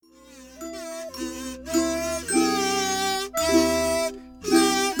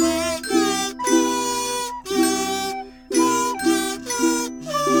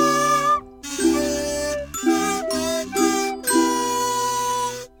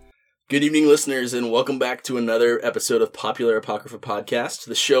Good evening, listeners, and welcome back to another episode of Popular Apocrypha Podcast,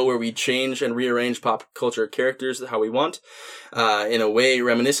 the show where we change and rearrange pop culture characters how we want, in a way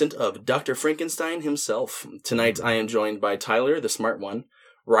reminiscent of Dr. Frankenstein himself. Tonight, I am joined by Tyler, the smart one,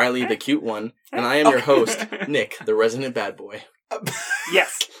 Riley, the cute one, and I am your host, Nick, the resident bad boy.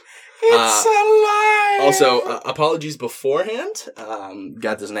 Yes. It's alive! Also, apologies beforehand.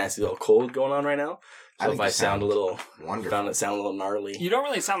 Got this nasty little cold going on right now. So if I sound a little wonderful, found it sound a little gnarly. You don't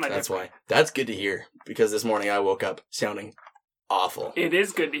really sound that That's different. why. That's good to hear, because this morning I woke up sounding awful. It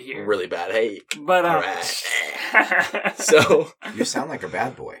is good to hear. Really bad. Hey. But, All right. So. You sound like a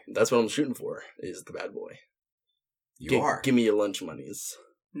bad boy. That's what I'm shooting for, is the bad boy. You are. Give me your lunch monies.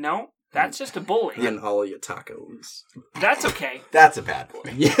 No, that's just a bully. And all your tacos. That's okay. That's a bad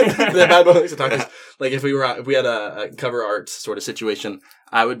boy. Yeah, the bad boy likes to tacos. Like if we had a cover art sort of situation,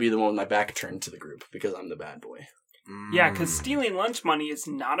 I would be the one with my back turned to the group because I'm the bad boy. Yeah, because stealing lunch money is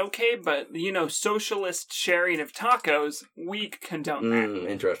not okay, but, socialist sharing of tacos, we condone that.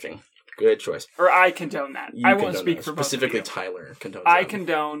 Interesting. Good choice. Or I condone that. I won't speak for both specifically of you. Tyler condones I that.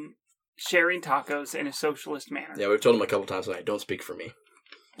 condone sharing tacos in a socialist manner. Yeah, we've told him a couple times tonight, don't speak for me.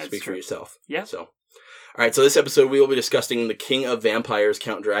 That's Speak true. for yourself. Yeah. So, all right. So this episode we will be discussing the King of Vampires,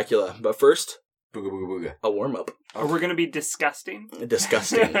 Count Dracula. But first, Booga booga booga. a warm up. Or we're going to be disgusting.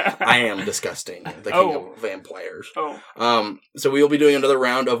 Disgusting. I am disgusting. The King of Vampires. Oh. So we will be doing another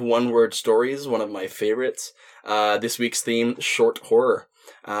round of one-word stories. One of my favorites. This week's theme: short horror.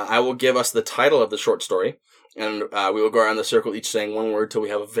 I will give us the title of the short story, and we will go around the circle, each saying one word till we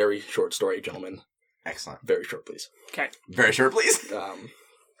have a very short story, gentlemen. Excellent. Very short, please. Okay. Very short, please.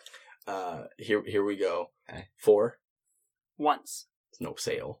 Here we go. Okay. 4. Once. No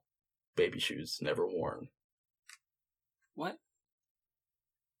sale. Baby shoes never worn. What?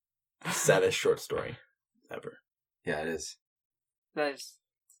 Saddest short story ever. Yeah, it is. That is...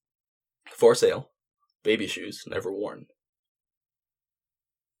 For sale. Baby shoes never worn.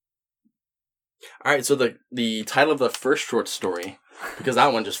 All right, so the title of the first short story, because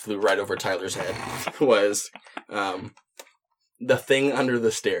that one just flew right over Tyler's head, was The Thing Under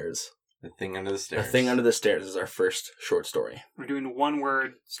the Stairs. The Thing Under the Stairs. The Thing Under the Stairs is our first short story. We're doing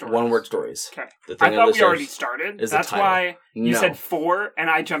one-word stories. One-word stories. Okay. The Thing I Under thought the we Stairs already started. is the That's title. why you No. said 4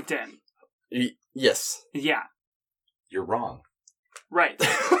 and I jumped in. Yes. Yeah. You're wrong. Right.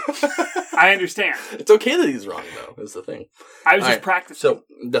 I understand. It's okay that he's wrong, though, is the thing. I was All just right, practicing. So,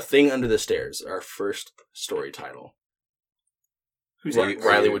 The Thing Under the Stairs, our first story title. Who's Well, next?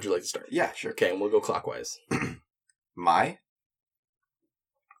 Riley, would you like to start? Yeah, sure. Okay, and we'll go clockwise. My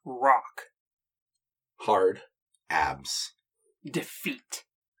Rock. Hard. abs. Defeat.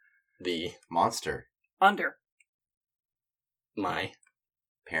 The. Monster. Under. My.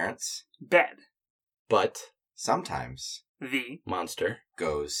 Parents. Bed. But. Sometimes The. Monster.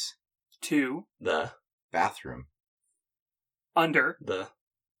 goes To. The. bathroom. Under. The.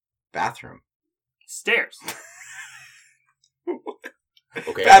 Bathroom. Stairs.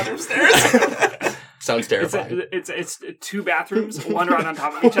 Okay. Bathroom stairs. Sounds terrifying. It's 2 bathrooms, one right on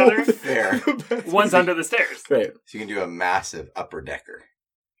top of each other. Fair. One's under the stairs. Right. So you can do a massive upper decker.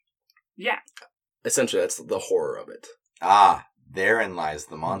 Yeah. Essentially, that's the horror of it. Ah, therein lies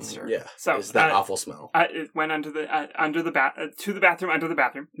the monster. Yeah. So, It's that awful smell. It went under the to the bathroom, under the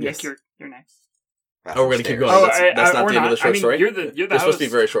bathroom. Yes. Nick, you're next. Bathroom Oh, we're going to keep stairs. going. Oh, That's not or the end of the not. short I mean, story. you're the They're supposed to be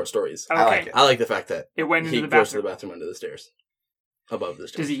host. very short stories. Okay. I like it. I like the fact that It went he into the goes to the bathroom. bathroom under the stairs. Above the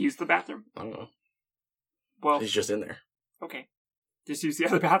stairs. Does he use the bathroom? I don't know. Well, He's just in there. okay. Just use the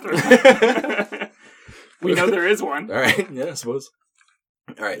other bathroom. We know there is one. All right. Yeah, I suppose.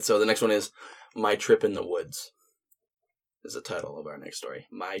 All right. So the next one is My Trip in the Woods. Is the title of our next story.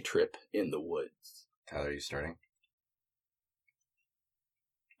 My Trip in the Woods. Tyler, are you starting?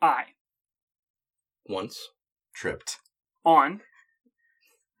 I. Once. Tripped. On.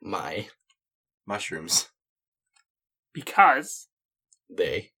 My. Mushrooms. Because.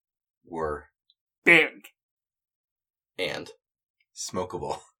 They. Were Big. And.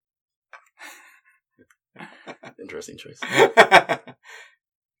 smokable. Interesting choice.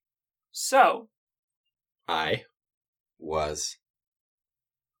 So. I. Was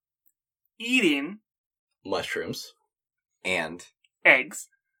Eating. Mushrooms. and Eggs.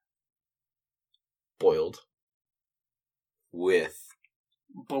 Boiled. with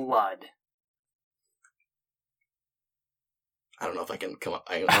Blood. I don't know if I can come up.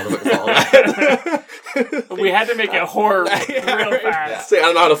 I don't know if I can follow that. We had to make it horror Yeah, real right. fast. See, I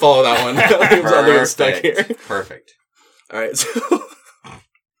don't know how to follow that one. I think I'm stuck here. Perfect. All right. So.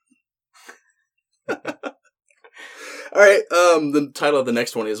 All right. The title of the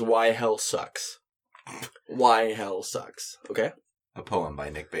next one is Why Hell Sucks. Why Hell Sucks. Okay. A poem by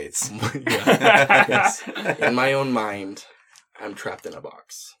Nick Bates. Yeah. Yes. In my own mind, I'm trapped in a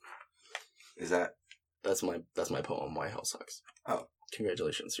box. Is that? That's my poem, Why Hell Sucks. Oh.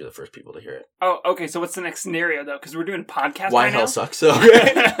 Congratulations, you're the first people to hear it. Oh, okay, so what's the next scenario, though? Because we're doing podcast Why right Hell now? Sucks.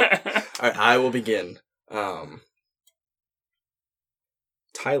 Okay. All right, I will begin.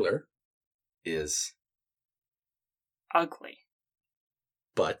 Tyler. Is. Ugly.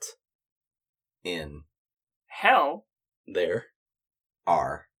 But. In. Hell. There.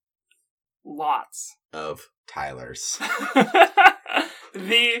 Are. Lots. Of. Tyler's.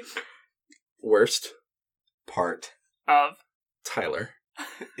 The. Worst. Part. Of. Tyler.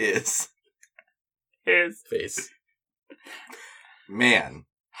 Is. His. Face. Man.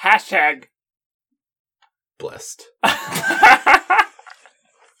 Hashtag. Blessed.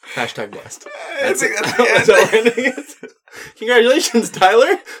 Hashtag blessed. I think that's That's the how end. we're ending it. Congratulations,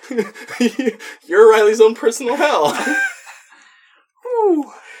 Tyler. You're Riley's own personal hell.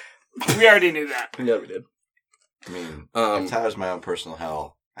 Whew. We already knew that. Yeah, we did. I mean, Um, if Tyler's my own personal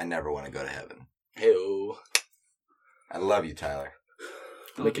hell, I never want to go to heaven. Hey-o. I love you, Tyler.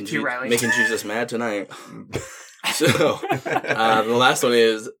 Look at you, Riley. Making Jesus mad tonight. So, the last one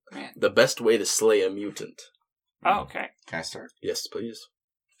is Man. the best way to slay a mutant. Oh, okay. Can I start? Yes, please.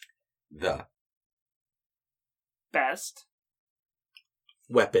 The. Best.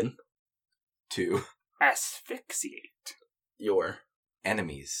 Weapon. To. Asphyxiate. Your.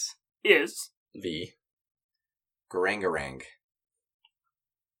 Enemies. Is. The. Garangarang.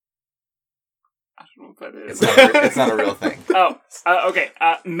 I don't know what that is. It's not a real thing. Oh, okay.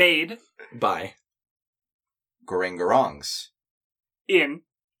 Made. By. Garangarongs. In.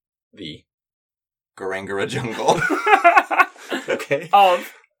 The. Garangara jungle. Okay.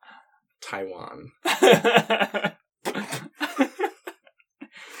 Of. Taiwan.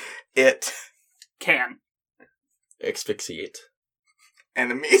 It. Can. Asphyxiate.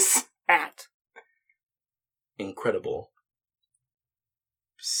 Enemies. At. Incredible.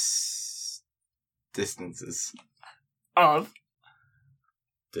 Distances. Of.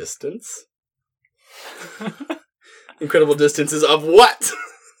 Distance. Incredible distances of what?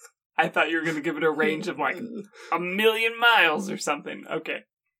 I thought you were going to give it a range of like 1,000,000 miles or something. Okay.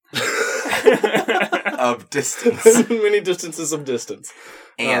 Of distance. Many distances of distance.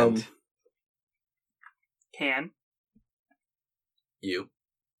 And. Can. You.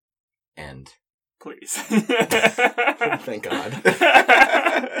 And. Please. Thank God.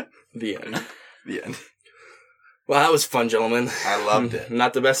 The end. The end. Well, that was fun, gentlemen. I loved it.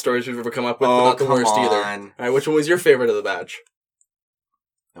 Not the best stories we've ever come up with, but Oh, not the come worst either. on. All right, which one was your favorite of the batch?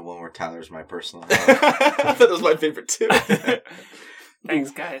 The one where Tyler's my personal I hell. thought that was my favorite too.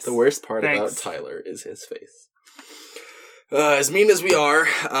 Thanks, guys. The worst part about Thanks. Tyler is his face. As mean as we are,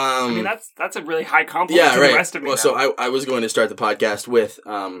 I mean, that's a really high compliment yeah, to right. the rest of me. Well, though. so I was going to start the podcast with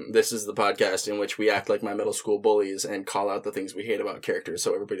this is the podcast in which we act like my middle school bullies and call out the things we hate about characters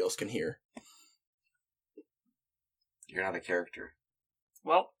so everybody else can hear. You're not a character.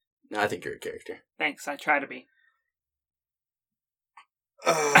 Well, I think you're a character. thanks. I try to be.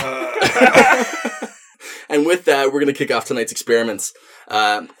 And with that, we're going to kick off tonight's experiments.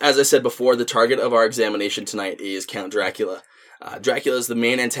 As I said before, the target of our examination tonight is Count Dracula. Dracula is the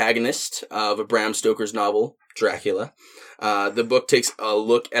main antagonist of Bram Stoker's novel, Dracula. The book takes a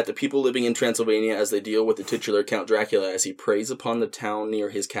look at the people living in Transylvania as they deal with the titular Count Dracula as he preys upon the town near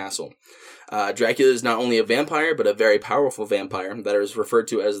his castle. Dracula is not only a vampire, but a very powerful vampire that is referred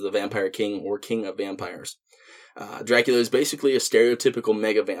to as the Vampire King or King of Vampires. Dracula is basically a stereotypical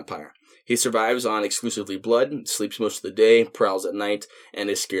mega vampire. He survives on exclusively blood, sleeps most of the day, prowls at night, and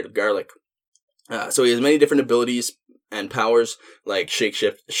is scared of garlic. So he has many different abilities and powers like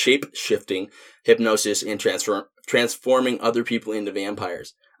shape-shifting, hypnosis, and transforming other people into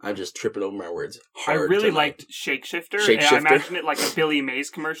vampires. I'm just tripping over my words I hard really tonight. liked Shakeshifter. Shakeshifter? I imagined it like a Billy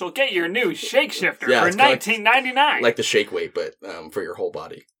Mays commercial. Get your new Shakeshifter Yeah, for it's kinda like- $19.99. Like the shake weight, but for your whole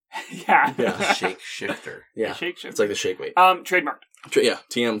body. yeah. Yeah. Shake shifter. Yeah, Shakeshifter. it's like the shake weight. Trademarked. Yeah,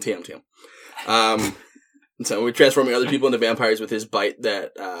 TM. So we're transforming other people into vampires with his bite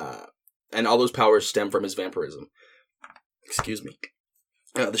that, and all those powers stem from his vampirism. Excuse me.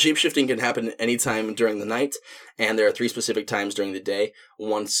 The shape-shifting can happen any time during the night, and there are 3 specific times during the day.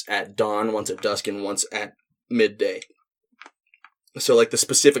 Once at dawn, once at dusk, and once at midday. So, like, the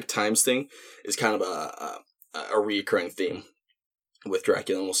specific times thing is kind of a recurring theme with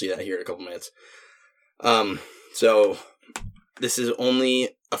Dracula, and we'll see that here in a couple minutes. So, this is only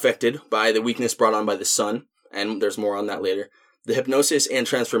affected by the weakness brought on by the sun, and there's more on that later. The hypnosis and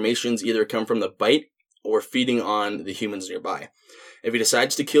transformations either come from the bite or feeding on the humans nearby. If he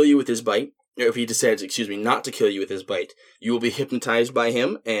decides to kill you with his bite, if he decides, not to kill you with his bite, you will be hypnotized by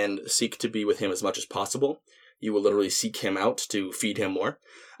him and seek to be with him as much as possible. You will literally seek him out to feed him more.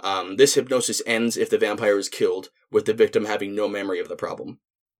 This hypnosis ends if the vampire is killed, with the victim having no memory of the problem.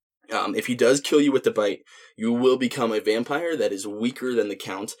 If he does kill you with the bite, you will become a vampire that is weaker than the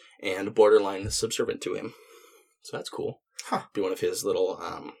Count and borderline subservient to him. So that's cool. Huh. Be one of his little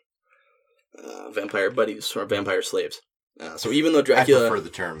vampire buddies or vampire slaves. So even though Dracula... I prefer the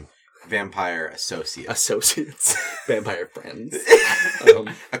term vampire associates. Vampire friends.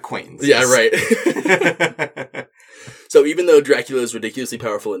 Acquaintances. Yeah, right. So even though Dracula is ridiculously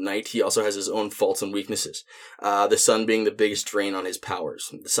powerful at night, he also has his own faults and weaknesses. The sun being the biggest drain on his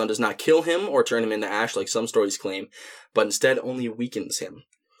powers. The sun does not kill him or turn him into ash like some stories claim, but instead only weakens him.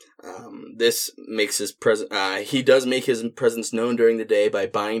 This makes his he does make his presence known during the day by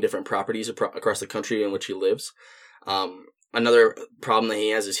buying different properties across the country in which he lives. Another problem that he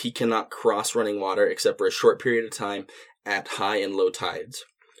has is he cannot cross running water except for a short period of time at high and low tides.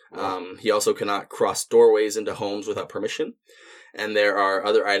 He also cannot cross doorways into homes without permission. And there are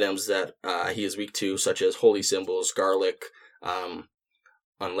other items that he is weak to, such as holy symbols, garlic,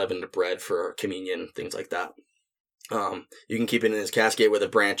 unleavened bread for communion, things like that. You can keep it in his casket with a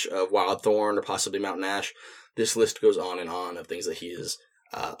branch of wild thorn or possibly mountain ash. This list goes on and on of things that he is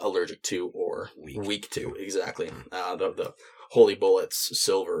allergic to or weak to. Exactly. The holy bullets,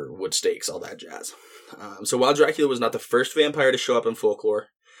 silver, wood stakes, all that jazz. So while Dracula was not the first vampire to show up in folklore,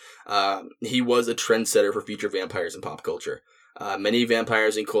 he was a trendsetter for future vampires in pop culture. Many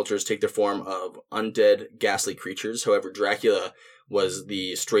vampires and cultures take the form of undead, ghastly creatures. However, Dracula was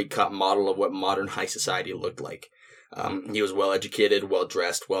the straight-cut model of what modern high society looked like. He was well-educated,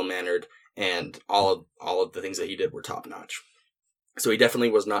 well-dressed, well-mannered, and all of the things that he did were top-notch. So he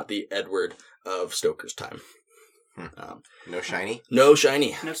definitely was not the Edward of Stoker's time. No shiny? No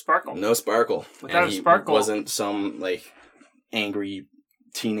shiny. No sparkle. No sparkle. Without and a sparkle. He wasn't some, angry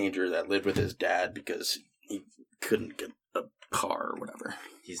teenager that lived with his dad because he couldn't get a car or whatever.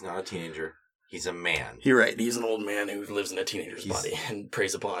 He's not a teenager. He's a man. You're right. He's an old man who lives in a teenager's body and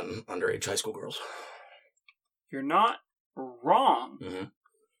preys upon underage high school girls. You're not wrong. Mm-hmm.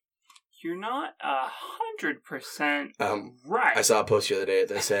 You're not 100% right. I saw a post the other day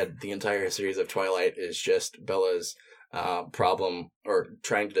that said the entire series of Twilight is just Bella's problem or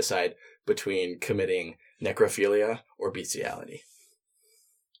trying to decide between committing necrophilia or bestiality.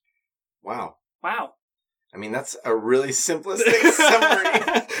 Wow. I mean, that's a really simplistic summary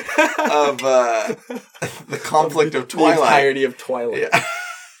of the conflict of Twilight. The entirety of Twilight. Yeah.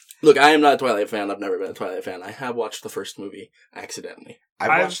 Look, I am not a Twilight fan. I've never been a Twilight fan. I have watched the first movie accidentally.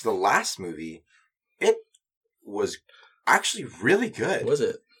 I watched the last movie. It was actually really good. Was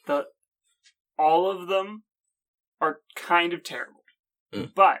it? All of them are kind of terrible.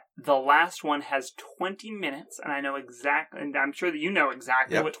 But the last one has 20 minutes, and I know exactly, and I'm sure that you know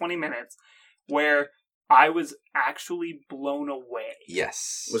exactly what 20 minutes, where I was actually blown away.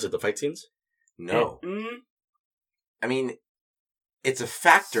 Yes. Was it the fight scenes? No. I mean, it's a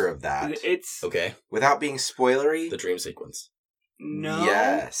factor of that. It's... Okay. Without being spoilery. The dream sequence. No.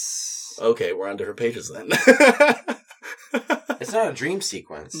 Yes. Okay, we're on different pages then. It's not a dream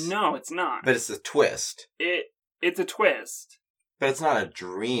sequence. No, it's not. But it's a twist. It's a twist. But it's not a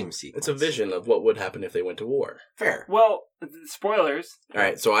dream sequence. It's a vision of what would happen if they went to war. Fair. Well, spoilers. All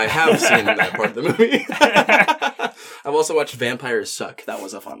right, so I have seen that part of the movie. I've also watched Vampires Suck. That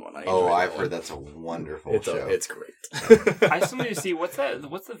was a fun one. I've heard that's a wonderful show. It's great. I still need to see what's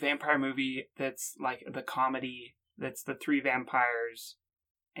the vampire movie that's like the comedy that's the three vampires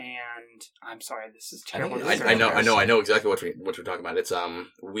and I'm sorry, this is terrible. I know exactly what we're talking about. It's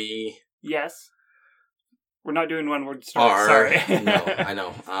Yes. We're not doing one word stories. Sorry. No, I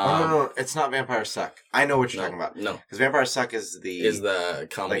know. No, it's not Vampire Suck. I know what you're talking about. No, because Vampire Suck is the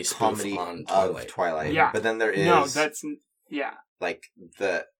comedy on Twilight. Twilight. Yeah, but then there is like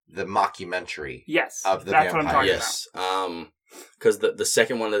the mockumentary. Yes, of the that's vampire. What I'm talking yes, because the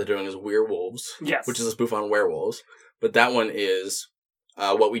second one that they're doing is Werewolves. Yes, which is a spoof on werewolves. But that one is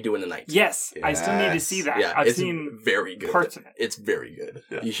What We Do in the Night. Yes, I still need to see that. Yeah, I've seen very good parts of it. It's very good.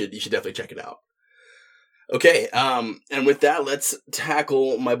 Yeah. You should definitely check it out. Okay, and with that, let's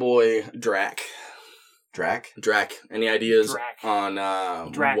tackle my boy Drac. Drac? Any ideas Drac. on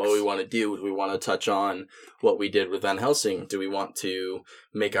what we want to do? Do we want to touch on what we did with Van Helsing? Do we want to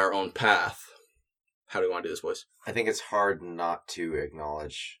make our own path? How do we want to do this, boys? I think it's hard not to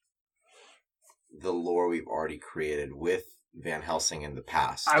acknowledge the lore we've already created with Van Helsing in the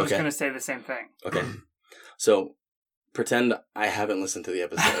past. I was going to say the same thing. Okay. So, pretend I haven't listened to the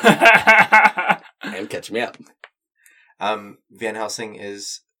episode. And catch me up. Van Helsing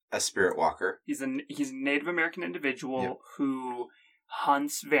is a spirit walker. He's a Native American individual who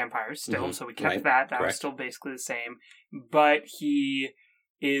hunts vampires still, so we kept that. That was still basically the same. But he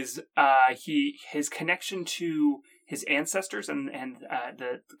is his connection to his ancestors and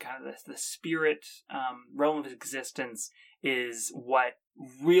the kind of the spirit realm of existence is what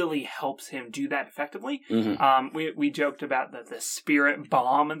really helps him do that effectively. We joked about the spirit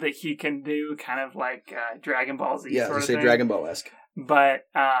bomb that he can do, kind of like Dragon Ball Z sort of thing. Yeah, Dragon Ball-esque. But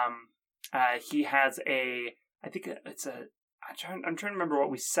he has I'm trying to remember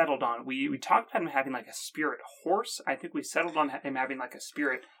what we settled on. We talked about him having like a spirit horse. I think we settled on him having like a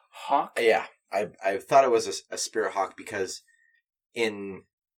spirit hawk. Yeah, I thought it was a spirit hawk because in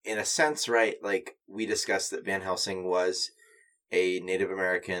a sense, right, like we discussed that Van Helsing was a Native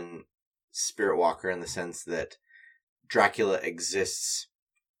American spirit walker in the sense that Dracula exists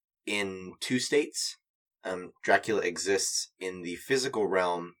in two states. Dracula exists in the physical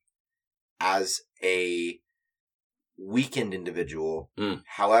realm as a weakened individual.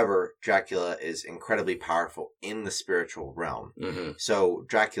 However, Dracula is incredibly powerful in the spiritual realm. So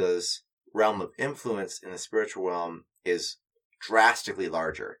Dracula's realm of influence in the spiritual realm is drastically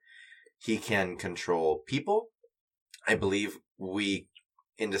larger. He can control people. I believe we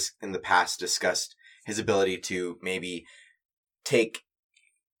in the past discussed his ability to maybe take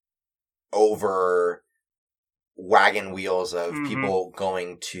over wagon wheels of people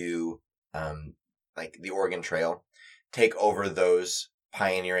going to like the Oregon Trail, take over those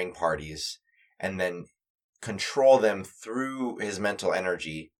pioneering parties, and then control them through his mental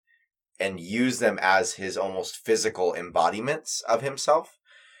energy and use them as his almost physical embodiments of himself.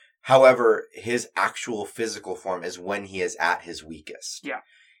 However, his actual physical form is when he is at his weakest. Yeah.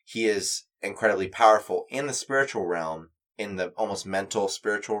 He is incredibly powerful in the spiritual realm, in the almost mental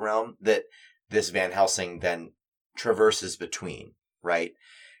spiritual realm that this Van Helsing then traverses between, right?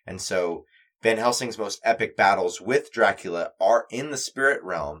 And so Van Helsing's most epic battles with Dracula are in the spirit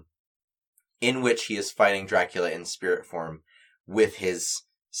realm, in which he is fighting Dracula in spirit form with his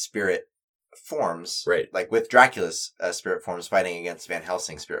spirit forms, right? Like with Dracula's spirit forms fighting against Van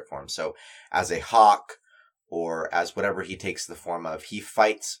Helsing's spirit form. So as a hawk or as whatever he takes the form of, he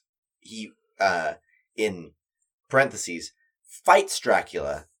fights, in parentheses, fights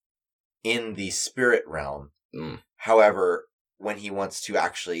Dracula in the spirit realm. However, when he wants to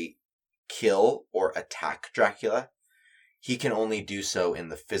actually kill or attack Dracula, he can only do so in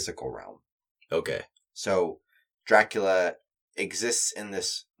the physical realm. Okay. So Dracula exists in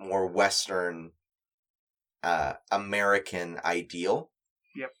this more Western American ideal.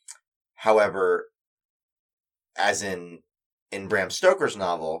 Yep. However, as in Bram Stoker's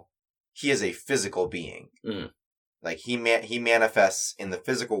novel, he is a physical being. Like he manifests in the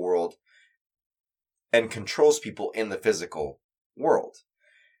physical world and controls people in the physical world.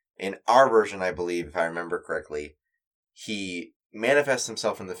 In our version, I believe, if I remember correctly, he manifests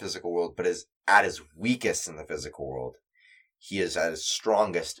himself in the physical world, but is at his weakest in the physical world. He is at his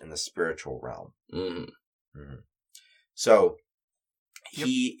strongest in the spiritual realm. So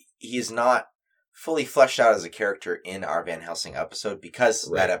he is not fully fleshed out as a character in our Van Helsing episode because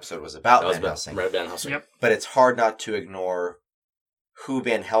that episode was about Van Helsing. Right, Van Helsing. Yep. But it's hard not to ignore who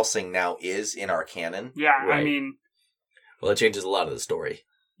Van Helsing now is in our canon. Yeah, right. I mean, well, it changes a lot of the story.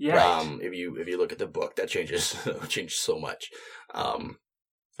 Yeah. Right. If you look at the book, that changes so much.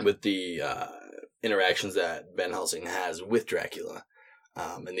 With the interactions that Van Helsing has with Dracula,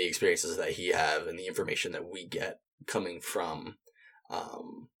 and the experiences that he have, and the information that we get coming from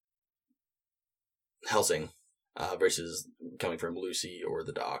Helsing versus coming from Lucy or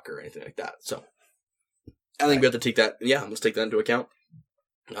the Doc or anything like that. So I think we have to take that. Yeah, let's take that into account.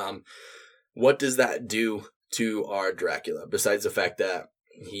 What does that do to our Dracula besides the fact that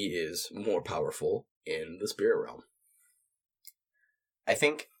he is more powerful in the spirit realm? I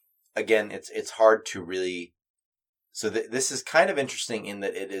think, again, it's hard to really... So this is kind of interesting in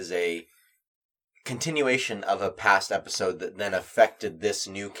that it is a continuation of a past episode that then affected this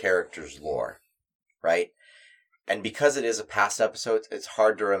new character's lore, right? And because it is a past episode, it's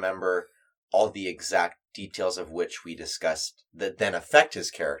hard to remember all the exact details of which we discussed that then affect his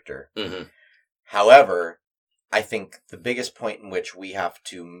character. However, I think the biggest point in which we have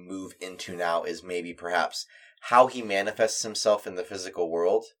to move into now is maybe perhaps how he manifests himself in the physical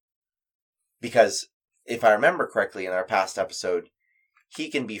world. Because if I remember correctly in our past episode, he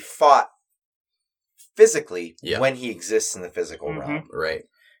can be fought physically when he exists in the physical realm. Right.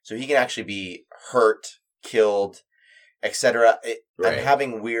 So he can actually be hurt, killed, etc. I'm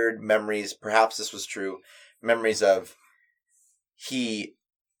having weird memories, perhaps this was true, memories of he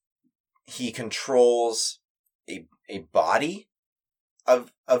controls a body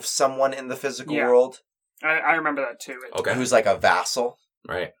of someone in the physical world. I remember that too. Okay. Who's like a vassal.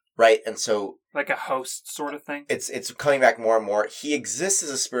 Right. Right, and so... Like a host sort of thing? It's coming back more and more. He exists as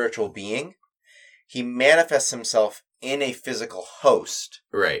a spiritual being. He manifests himself in a physical host.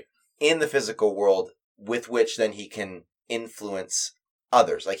 Right. In the physical world, with which then he can influence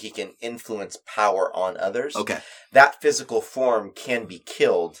others. Like, he can influence power on others. Okay. That physical form can be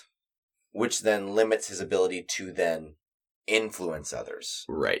killed, which then limits his ability to then influence others.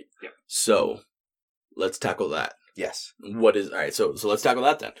 Right. Yep. So, let's tackle that. Yes. All right, so let's tackle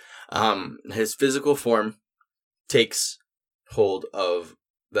that then. His physical form takes hold of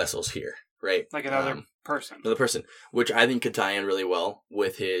vessels here, right? Like another person. Another person, which I think could tie in really well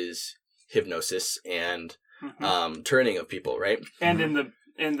with his hypnosis and turning of people, right? And in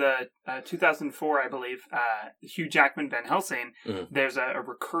the 2004, I believe, Hugh Jackman Van Helsing, there's a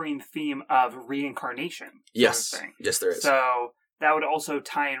recurring theme of reincarnation. Yes. Yes, there is. So that would also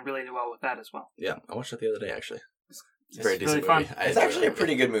tie in really well with that as well. Yeah, I watched that the other day, actually. It's very really decent fun. movie. It's actually a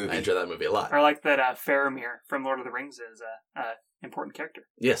pretty good movie. I enjoy that movie a lot. I like that Faramir from Lord of the Rings is an important character.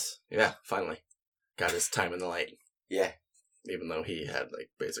 Yes. Yeah, finally. Got his time in the light. Yeah. Even though he had, like,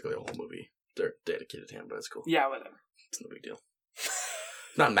 basically a whole movie dedicated to him, but it's cool. Yeah, whatever. It's no big deal.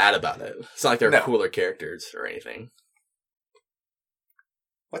 Not mad about it. It's not like they're cooler characters or anything.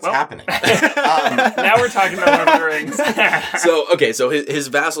 What's happening? Now we're talking about Lord of the Rings. So his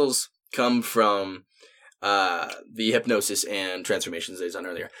vassals come from the hypnosis and transformations that he's done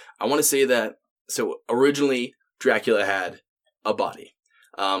earlier. I want to say that, so originally Dracula had a body.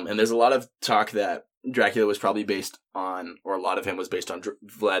 And there's a lot of talk that Dracula was probably based on, or a lot of him was based on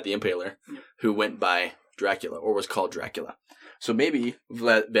Vlad the Impaler, who went by Dracula, or was called Dracula. So maybe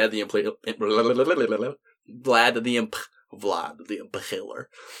Vlad the Impaler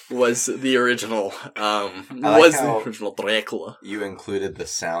was the original, the original Dracula. You included the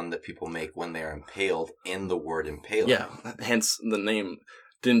sound that people make when they're impaled in the word impaling. Yeah, hence the name.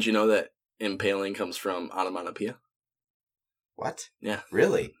 Didn't you know that impaling comes from onomatopoeia? What? Yeah.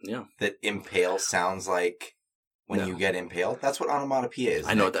 Really? Yeah. That impale sounds like when you get impaled? That's what onomatopoeia is.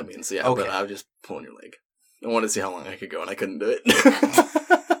 I know what that means, yeah, okay. But I was just pulling your leg. I wanted to see how long I could go, and I couldn't do it.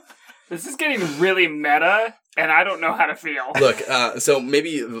 This is getting really meta, and I don't know how to feel. Look, so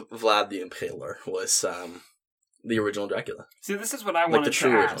maybe Vlad the Impaler was the original Dracula. See, this is what I wanted the true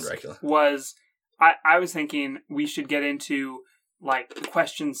to original ask. Dracula. Was I was thinking we should get into like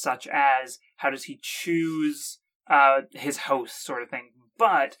questions such as how does he choose his host, sort of thing.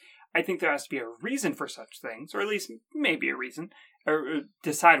 But I think there has to be a reason for such things, or at least maybe a reason, or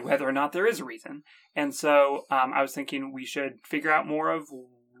decide whether or not there is a reason. And so I was thinking we should figure out more of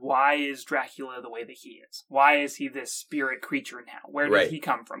why is Dracula the way that he is? Why is he this spirit creature now? Where did he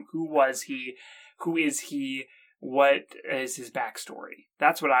come from? Who was he? Who is he? What is his backstory?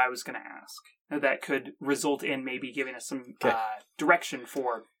 That's what I was going to ask. That could result in maybe giving us some direction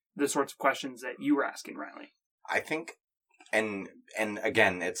for the sorts of questions that you were asking, Riley. I think, and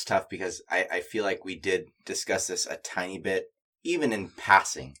again, it's tough because I feel like we did discuss this a tiny bit, even in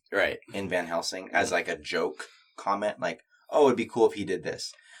passing, right? In Van Helsing, as like a joke comment, like, oh, it'd be cool if he did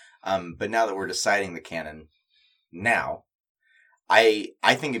this. But now that we're deciding the canon, I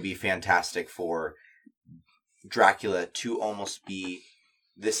think it'd be fantastic for Dracula to almost be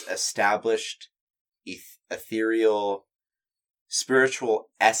this established, ethereal, spiritual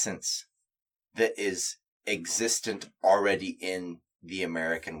essence that is existent already in the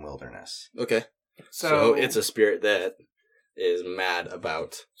American wilderness. Okay. So it's a spirit that is mad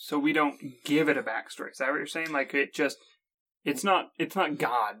about. So we don't give it a backstory. Is that what you're saying? Like it's not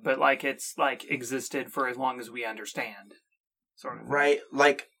God, but like it's like existed for as long as we understand. Sort of. Right.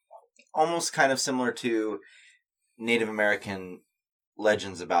 Like almost kind of similar to Native American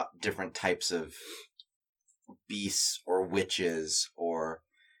legends about different types of beasts or witches or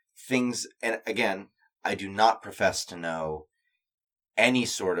things. And again, I do not profess to know any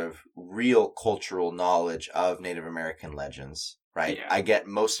sort of real cultural knowledge of Native American legends, right? Yeah. I get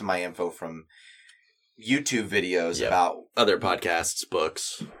most of my info from YouTube videos about other podcasts,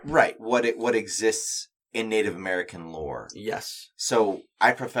 books. Right. What exists in Native American lore. Yes. So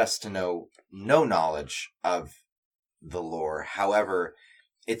I profess to know no knowledge of the lore. However,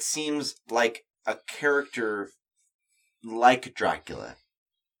 it seems like a character like Dracula,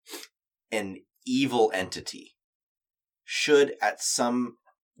 an evil entity, should at some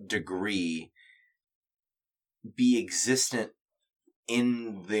degree be existent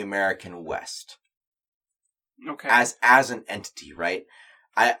in the American West. Okay. As an entity, right?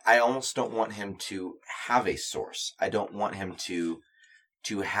 I almost don't want him to have a source. I don't want him to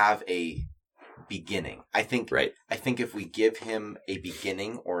have a beginning. I think if we give him a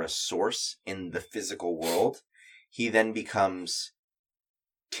beginning or a source in the physical world, he then becomes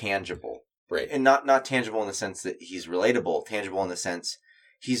tangible. Right. And not tangible in the sense that he's relatable, tangible in the sense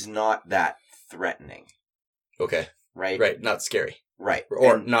he's not that threatening. Okay. Right? Right. Not scary. Right.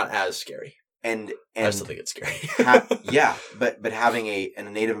 Or not as scary. And I still think it's scary. but having a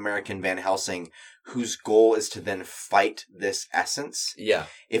Native American Van Helsing whose goal is to then fight this essence. Yeah.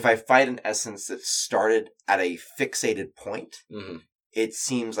 If I fight an essence that started at a fixated point, mm-hmm. it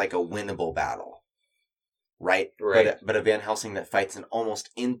seems like a winnable battle. Right? Right. But a Van Helsing that fights an almost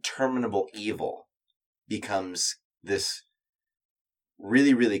interminable evil becomes this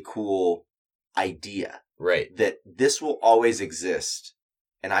really, really cool idea. Right. That this will always exist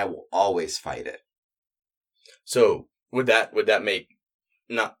and I will always fight it. So would that make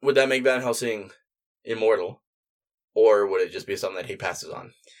Van Helsing immortal, or would it just be something that he passes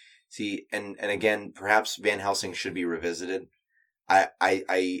on? See, and again, perhaps Van Helsing should be revisited. I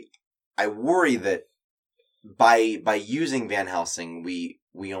worry that by using Van Helsing, we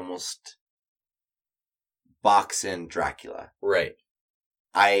almost box in Dracula. Right.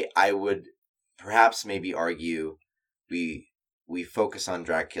 I would perhaps maybe argue we focus on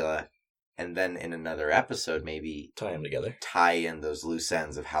Dracula, and then in another episode maybe tie them together, tie in those loose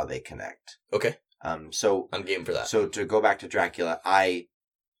ends of how they connect. Okay. So I'm game for that. So to go back to Dracula, I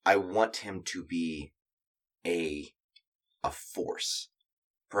want him to be a force.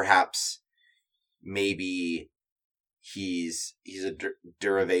 Perhaps maybe he's a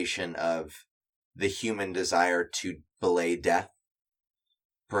derivation of the human desire to belay death.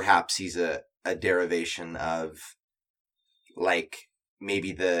 Perhaps he's a derivation of, like,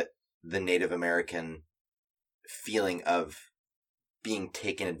 maybe the Native American feeling of being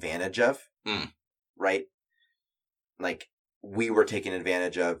taken advantage of. Right? Like, we were taken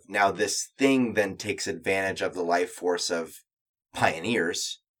advantage of. Now this thing then takes advantage of the life force of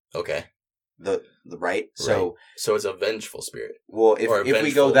pioneers. Okay. The right? So it's a vengeful spirit. Well, if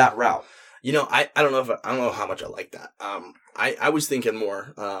we go that route. You know, I don't know how much I like that. I was thinking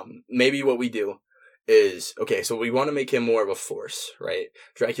more, maybe what we do is, okay, so we want to make him more of a force, right?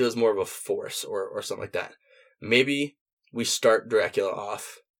 Dracula's more of a force or something like that. Maybe we start Dracula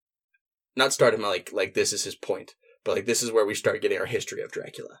off, not start him like this is his point, but like this is where we start getting our history of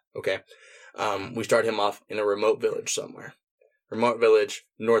Dracula, okay? We start him off in a remote village somewhere. Remote village,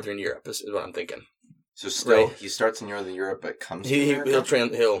 Northern Europe is what I'm thinking. So still, right. He starts in Northern Europe, but comes to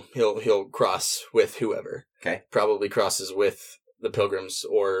America? He'll cross with whoever. Okay. Probably crosses with the Pilgrims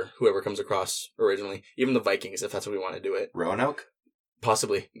or whoever comes across originally. Even the Vikings, if that's what we want to do it. Roanoke?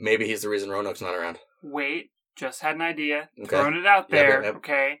 Possibly. Maybe he's the reason Roanoke's not around. Wait, just had an idea. Okay. Throwing it out there. Yep.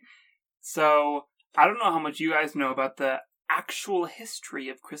 Okay. So, I don't know how much you guys know about the actual history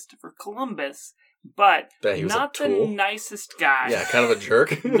of Christopher Columbus, but not the nicest guy. Yeah, kind of a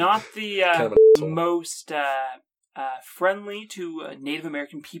jerk. Not the kind of most friendly to Native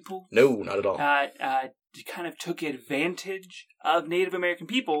American people. No, not at all. Kind of took advantage of Native American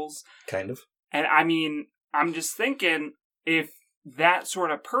peoples. Kind of. And I mean, I'm just thinking, if that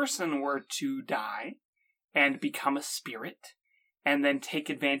sort of person were to die and become a spirit and then take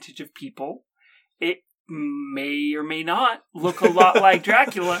advantage of people, it may or may not look a lot like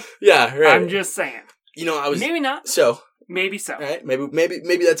Dracula. Yeah, right. I'm just saying. You know, maybe not. So maybe so. Right?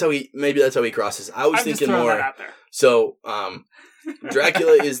 Maybe that's how he crosses. I was thinking more. That out there. So,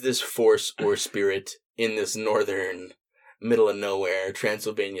 Dracula is this force or spirit in this northern, middle of nowhere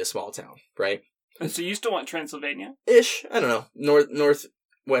Transylvania small town, right? So you still want Transylvania? Ish. I don't know.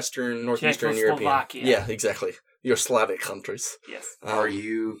 Northeastern European. Yeah, exactly. Your Slavic countries. Yes. Are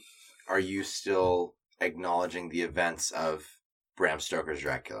you still acknowledging the events of Bram Stoker's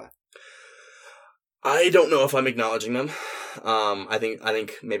Dracula? I don't know if I'm acknowledging them. I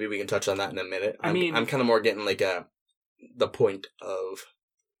think maybe we can touch on that in a minute. I'm kind of more getting like the point of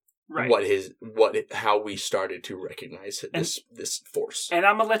right. How we started to recognize this force. And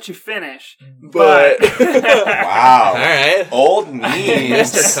I'm gonna let you finish, but wow, all right, old memes,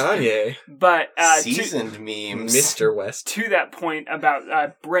 Mr. Kanye, but seasoned memes, Mr. West. To that point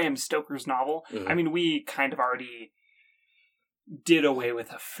about Bram Stoker's novel, mm-hmm. I mean, we kind of already did away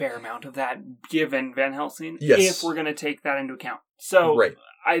with a fair amount of that, given Van Helsing. Yes, if we're gonna take that into account. So right.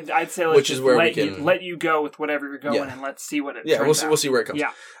 I'd say let's just let you go with whatever you're going, and let's see what it turns out. We'll see where it comes.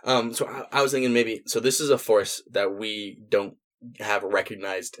 Yeah. So I was thinking maybe, so this is a force that we don't have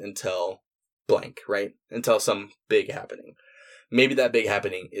recognized until blank, right? Until some big happening. Maybe that big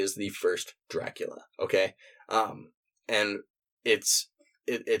happening is the first Dracula, okay? And it's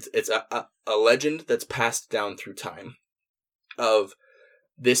a legend that's passed down through time of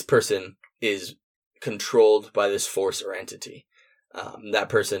this person is controlled by this force or entity. That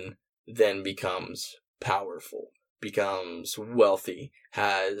person then becomes powerful, becomes wealthy,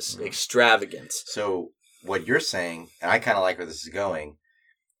 has extravagance. So what you're saying, and I kind of like where this is going,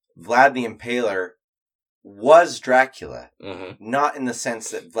 Vlad the Impaler was Dracula, not in the sense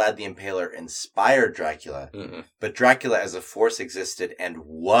that Vlad the Impaler inspired Dracula, but Dracula as a force existed and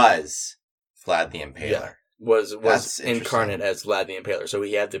was Vlad the Impaler. Yeah. Was incarnate as Vlad the Impaler. So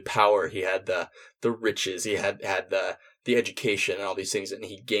he had the power, he had the riches, he had the education and all these things, and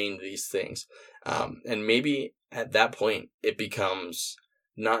he gained these things. And maybe at that point, it becomes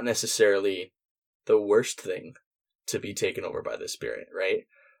not necessarily the worst thing to be taken over by the spirit, right?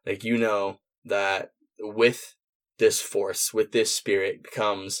 Like, you know that with this force, with this spirit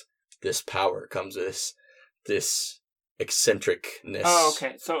comes this power, comes this eccentricness. Oh,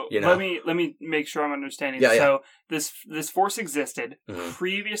 okay. So let me make sure I'm understanding. So this force existed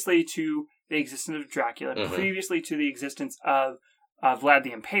previously to the existence of Dracula, previously to the existence of Vlad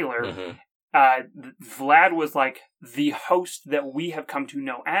the Impaler. Vlad was like the host that we have come to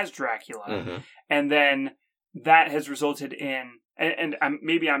know as Dracula, and then that has resulted in, and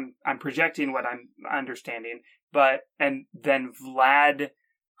maybe I'm projecting what I'm understanding, and then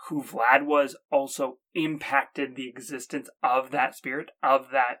who Vlad was also impacted the existence of that spirit,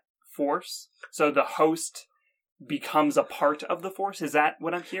 of that force. So the host becomes a part of the force. Is that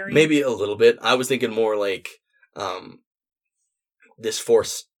what I'm hearing? Maybe a little bit. I was thinking more like this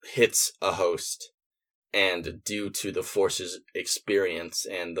force hits a host, and due to the force's experience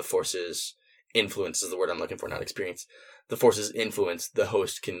and the force's influence is the word I'm looking for, not experience. The force's influence, the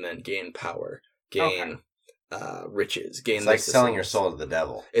host can then gain power, gain riches, gain. It's like selling your soul to the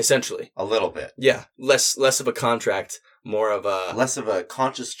devil, essentially. A little bit, yeah. Less of a contract, more of a less of a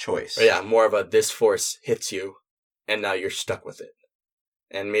conscious choice. Yeah, more of a this force hits you, and now you're stuck with it.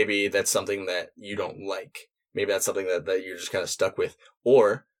 And maybe that's something that you don't like. Maybe that's something that you're just kind of stuck with,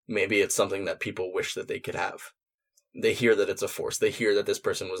 or maybe it's something that people wish that they could have. They hear that it's a force. They hear that this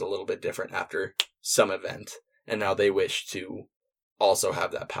person was a little bit different after some event, and now they wish to also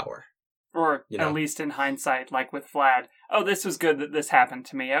have that power. Or at least in hindsight, like with Vlad, oh, this was good that this happened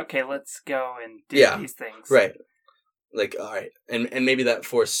to me. Okay, let's go and do these things. Right. Like, all right. And maybe that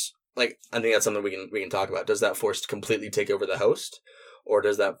force, like, I think that's something we can talk about. Does that force completely take over the host? Or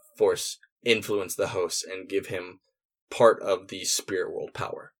does that force influence the host and give him part of the spirit world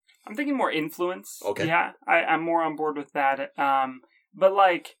power? I'm thinking more influence. Okay. Yeah, I'm more on board with that. But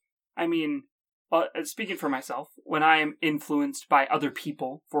like, I mean, speaking for myself, when I am influenced by other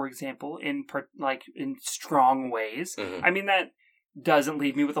people, for example, in strong ways, I mean, that doesn't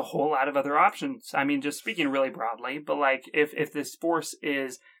leave me with a whole lot of other options. I mean, just speaking really broadly, but like, if this force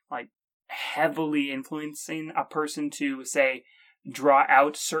is like heavily influencing a person to, say, draw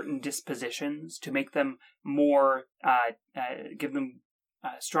out certain dispositions to make them more, give them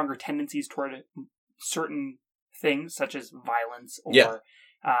stronger tendencies toward certain things, such as violence or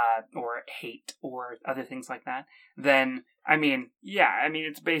hate or other things like that, then, I mean,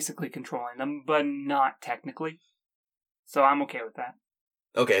 it's basically controlling them, but not technically. So I'm okay with that.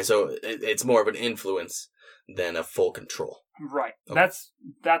 Okay, so it's more of an influence than a full control. Right. Okay.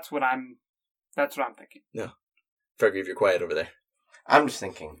 That's what I'm thinking. No. Fergie, if you're quiet over there. I'm just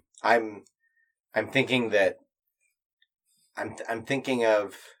thinking. I'm thinking that I'm thinking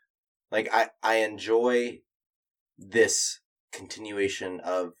of, like, I enjoy this continuation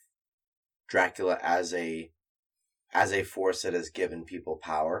of Dracula as a force that has given people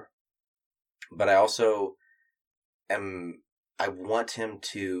power, but I also I want him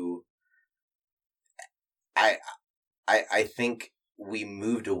to. I think we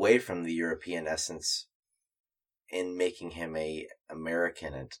moved away from the European essence in making him a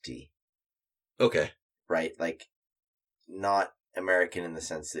American entity. Okay. Right? Like, not American in the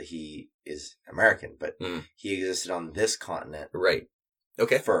sense that he is American, but he existed on this continent. Right.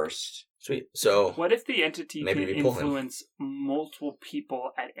 Okay. First. Sweet. So, what if the entity can influence multiple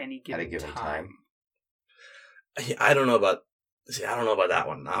people at any given time? I don't know about that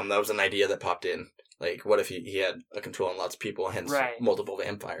one. That was an idea that popped in. Like, what if he had a control on lots of people, hence multiple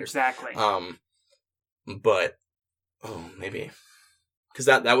vampires? Exactly. But maybe because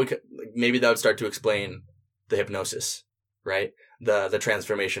that would maybe that would start to explain the hypnosis, right? The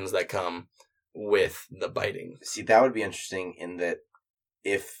transformations that come with the biting. See, that would be interesting in that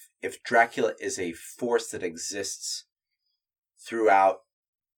if Dracula is a force that exists throughout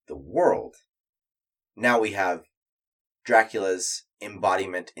the world, now we have Dracula's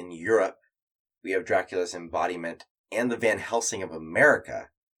embodiment in Europe. We have Dracula's embodiment and the Van Helsing of America.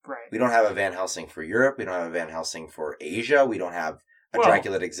 Right. We don't have a Van Helsing for Europe. We don't have a Van Helsing for Asia. We don't have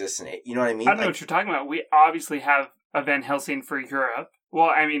Dracula that exists in it. You know what I mean? I don't know what you're talking about. We obviously have a Van Helsing for Europe. Well,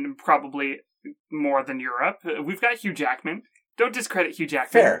 I mean, probably more than Europe. We've got Hugh Jackman. Don't discredit Hugh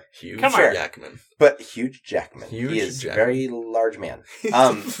Jackman. Fair. Hugh Jackman. But Hugh Jackman. He is a very large man.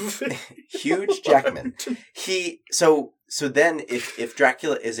 Huge Jackman. So then if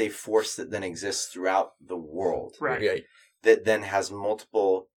Dracula is a force that then exists throughout the world, right, that then has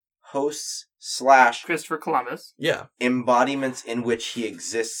multiple hosts / Christopher Columbus. Yeah. Embodiments in which he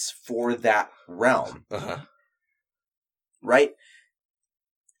exists for that realm. Right?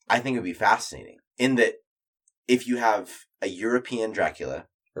 I think it would be fascinating in that if you have a European Dracula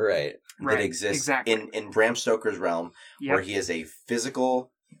that exists in Bram Stoker's realm, where he is a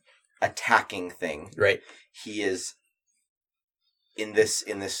physical attacking thing. Right. He is in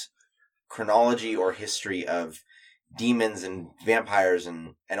this chronology or history of demons and vampires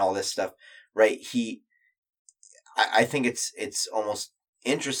and all this stuff, right? I think it's almost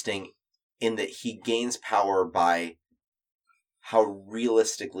interesting in that he gains power by how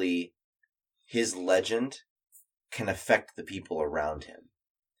realistically his legend can affect the people around him.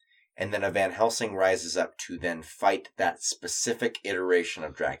 And then a Van Helsing rises up to then fight that specific iteration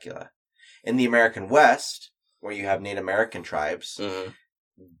of Dracula. In the American West, where you have Native American tribes,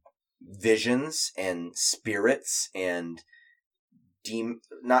 visions and spirits and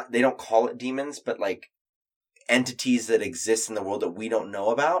they don't call it demons, but like entities that exist in the world that we don't know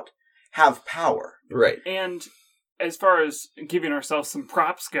about have power. Right. And as far as giving ourselves some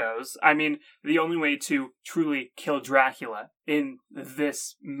props goes, I mean, the only way to truly kill Dracula in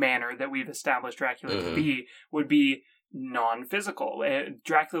this manner that we've established Dracula to be would be non-physical.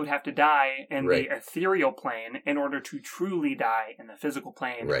 Dracula would have to die in the ethereal plane in order to truly die in the physical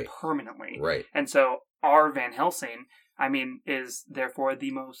plane permanently. Right. And so our Van Helsing, I mean, is therefore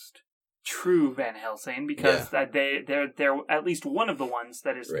the most true Van Helsing because they're at least one of the ones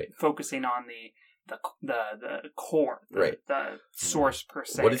that is focusing on the core, the source per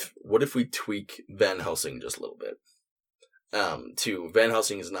se. What if we tweak Van Helsing just a little bit? To Van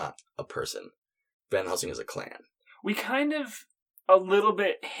Helsing is not a person. Van Helsing is a clan. We kind of a little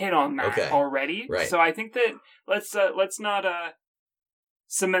bit hit on that already. Right. So I think that let's not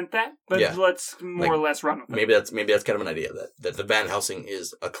cement that, but let's more or less run with it. Maybe that's kind of an idea that the Van Helsing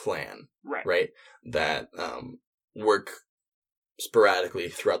is a clan. Right. That work sporadically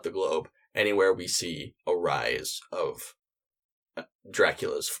throughout the globe. Anywhere we see a rise of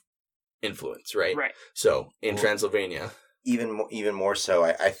Dracula's influence, right? Right. So in Transylvania, even more so,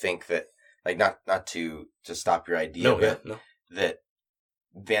 I think that like not to stop your idea, that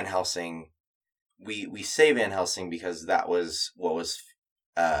Van Helsing, we say Van Helsing because that was what was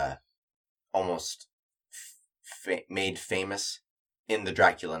almost made famous in the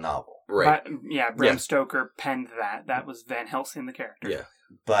Dracula novel, right? Bram Stoker penned that. That was Van Helsing, the character. Yeah,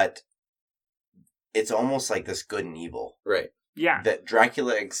 but it's almost like this good and evil. Right. Yeah. That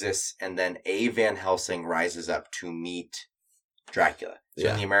Dracula exists and then a Van Helsing rises up to meet Dracula. So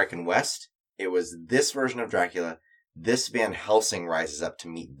in the American West, it was this version of Dracula. This Van Helsing rises up to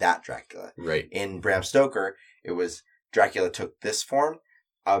meet that Dracula. Right. In Bram Stoker, it was Dracula took this form.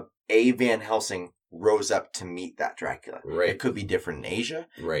 A Van Helsing rose up to meet that Dracula. Right. It could be different in Asia.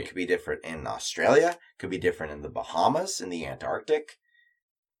 Right. It could be different in Australia. It could be different in the Bahamas, in the Antarctic.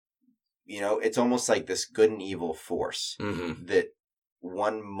 You know, it's almost like this good and evil force that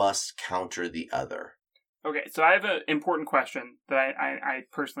one must counter the other. Okay, so I have an important question that I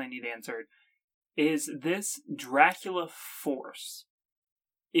personally need answered. Is this Dracula force,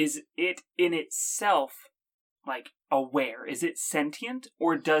 is it in itself, like, aware? Is it sentient?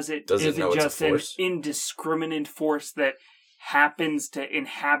 Or is it just an indiscriminate force that happens to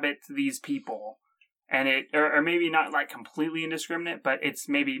inhabit these people? And or maybe not like completely indiscriminate, but it's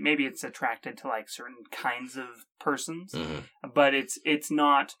maybe it's attracted to like certain kinds of persons, but it's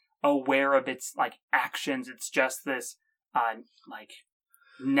not aware of its like actions. It's just this like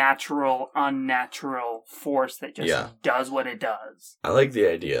natural, unnatural force that just does what it does. I like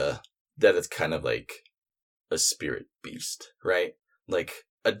the idea that it's kind of like a spirit beast, right? Like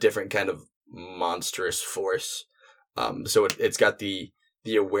a different kind of monstrous force. So it's got the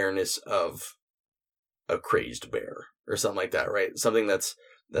awareness of a crazed bear or something like that, right? Something that's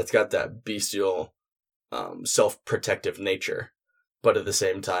got that bestial, self-protective nature, but at the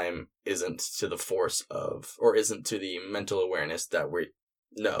same time isn't to the force of, or isn't to the mental awareness that we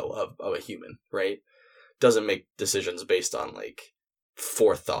know of a human, right? Doesn't make decisions based on like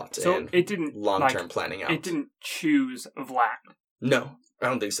forethought and it didn't long-term planning out. It didn't choose Vlad. No, I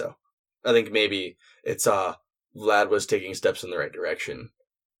don't think so. I think maybe it saw Vlad was taking steps in the right direction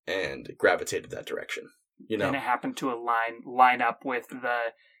and gravitated that direction. And it happened to line up with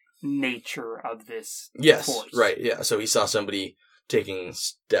the nature of this force. Right, yeah. So he saw somebody taking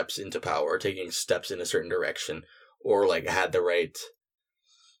steps into power, taking steps in a certain direction, or like had the right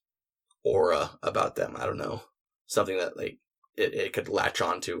aura about them. I don't know. Something that like it could latch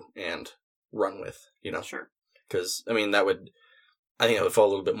onto and run with, Sure. Because, I think that would fall a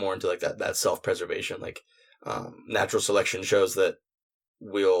little bit more into like that self-preservation. Like, natural selection shows that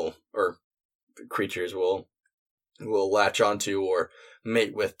creatures will latch onto or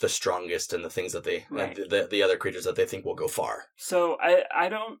mate with the strongest and the things that they, the other creatures that they think will go far. So I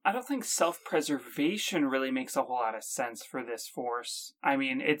don't think self-preservation really makes a whole lot of sense for this force. I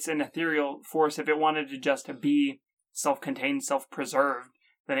mean, it's an ethereal force. If it wanted to just be self-contained, self-preserved,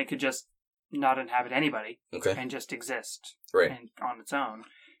 then it could just not inhabit anybody and just exist on its own.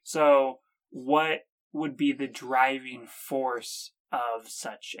 So what would be the driving force of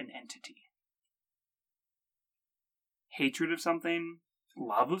such an entity? Hatred of something?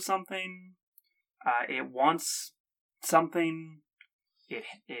 Love of something? It wants something? It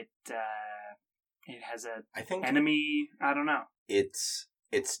has an enemy? I don't know. It's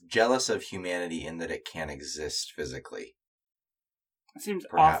jealous of humanity in that it can't exist physically. It seems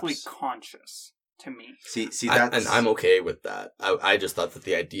awfully conscious to me. See, that's... And I'm okay with that. I just thought that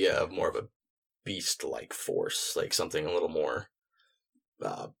the idea of more of a beast-like force, like something a little more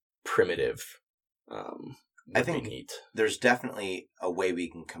primitive, I think neat. There's definitely a way we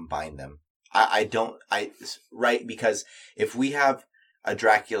can combine them. Because if we have a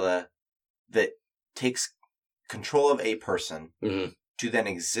Dracula that takes control of a person to then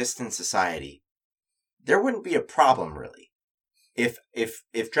exist in society, there wouldn't be a problem, really. If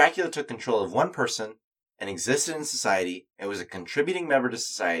Dracula took control of one person and existed in society and was a contributing member to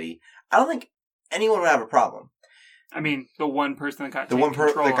society, I don't think anyone would have a problem. I mean, the one person that got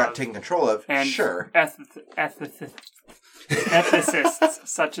taken control of, and sure. Ethicists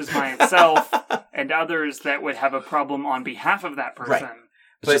such as myself and others that would have a problem on behalf of that person. Right.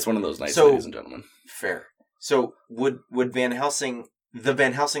 It's just one of those nights, ladies and gentlemen. Fair. So would Van Helsing, the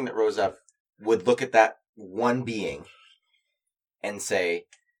Van Helsing that rose up, would look at that one being and say,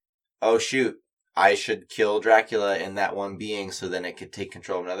 oh shoot, I should kill Dracula in that one being so then it could take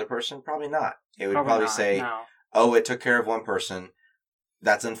control of another person? Probably not. It would probably say, no. Oh, it took care of one person.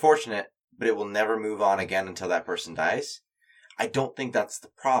 That's unfortunate, but it will never move on again until that person dies. I don't think that's the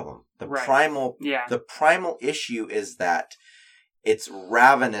problem. The primal issue is that it's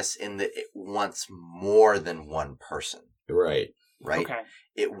ravenous in that it wants more than one person. Right. Okay.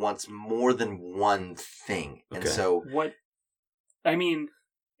 It wants more than one thing. And so in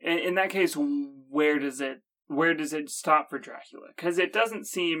that case, where does it stop for Dracula? Because it doesn't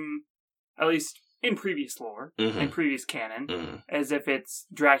seem, at least in previous lore, in previous canon, as if it's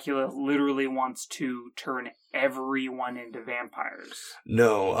Dracula literally wants to turn everyone into vampires.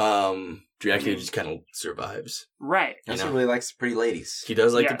 No, Dracula just kind of survives. Right. He really likes pretty ladies. He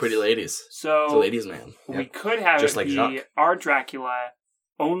does like the pretty ladies. So he's a ladies' man. We could have just it like be Jacques. Our Dracula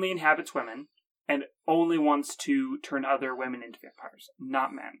only inhabits women and only wants to turn other women into vampires,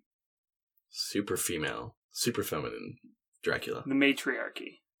 not men. Super female, super feminine Dracula. The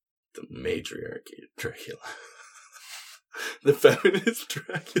matriarchy. The matriarchy Dracula. The feminist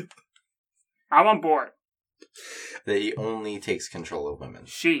Dracula. I'm on board. That he only takes control of women.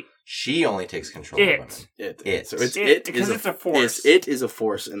 She only takes control of women. It. So it's because it's a force. It is a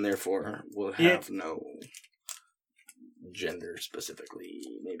force, and therefore will have no gender specifically.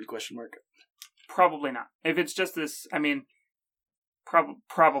 Maybe question mark. Probably not. If it's just this,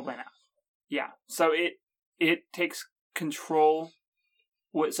 probably not. Yeah. So it takes control.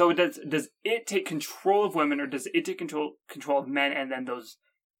 So does it take control of women, or does it take control of men, and then those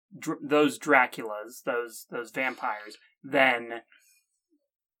Draculas, those vampires, then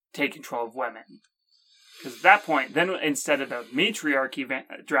take control of women? Because at that point, then instead of the matriarchy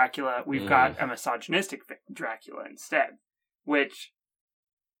Dracula, we've got a misogynistic Dracula instead. Which,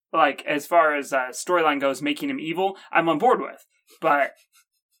 like, as far as storyline goes, making him evil, I'm on board with. But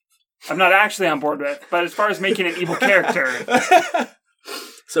I'm not actually on board with. But as far as making an evil character...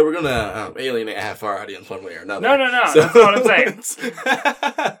 So we're going to alienate half our audience one way or another. No. So, that's what I'm saying.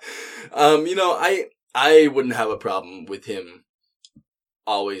 I wouldn't have a problem with him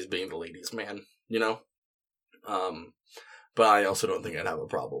always being the ladies' man, But I also don't think I'd have a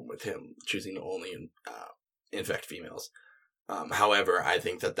problem with him choosing to only infect females. However, I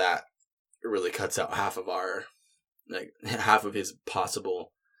think that really cuts out half of his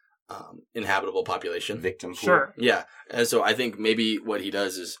possible inhabitable population. Victim pool. Sure. Yeah. And so I think maybe what he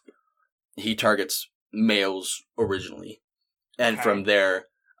does is he targets males originally. And from there,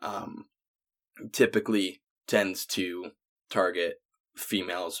 typically tends to target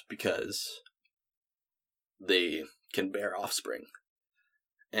females because they can bear offspring.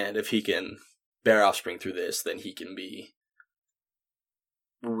 And if he can bear offspring through this, then he can be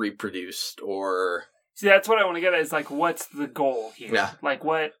reproduced or... See, that's what I want to get at, is like, what's the goal here? Yeah. Like,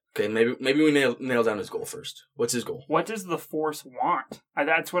 what... Okay, maybe we nail down his goal first. What's his goal? What does the Force want?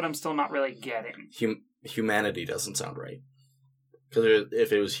 That's what I'm still not really getting. Humanity doesn't sound right. Because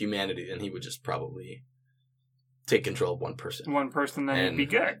if it was humanity, then he would just probably take control of one person. One person, then it'd be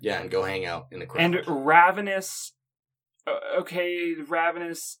good. Yeah, and go hang out in the crowd. And Ravenous... Okay,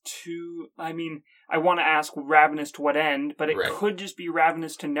 Ravenous to... I mean, I want to ask Ravenous to what end, but it could just be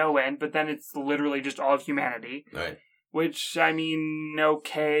Ravenous to no end, but then it's literally just all of humanity. Right. Which, I mean,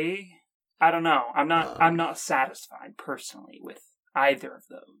 okay. I don't know. I'm not satisfied, personally, with either of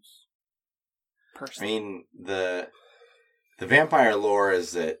those. Personally. I mean, the vampire lore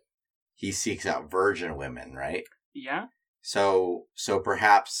is that he seeks out virgin women, right? Yeah. So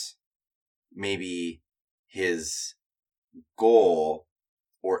perhaps maybe his goal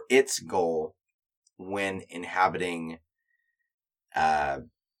or its goal when inhabiting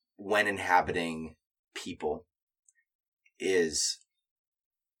people is,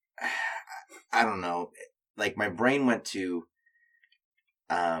 I don't know, like my brain went to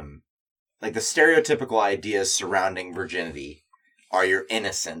like the stereotypical ideas surrounding virginity are you're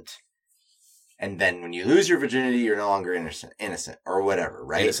innocent, and then when you lose your virginity you're no longer innocent or whatever,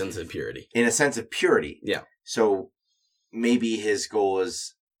 right? Innocence and purity. In a sense of purity. Yeah. So maybe his goal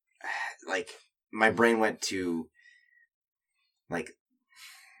is, like, my brain went to, like,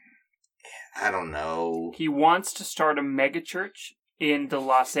 I don't know. He wants to start a megachurch in the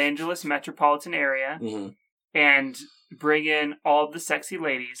Los Angeles metropolitan area and bring in all of the sexy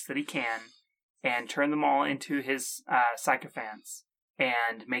ladies that he can and turn them all into his sycophants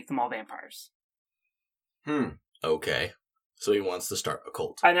and make them all vampires. Okay. So he wants to start a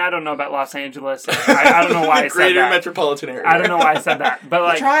cult. And I don't know about Los Angeles. I don't know why I said that. Greater metropolitan area. I don't know why I said that. But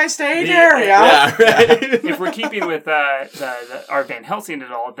like, the tri-state area. Yeah, right. If we're keeping with our Van Helsing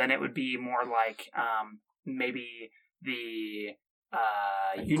at all, then it would be more like maybe the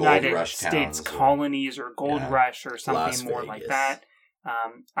United States colonies or Gold Rush or something Las more Vegas. like that.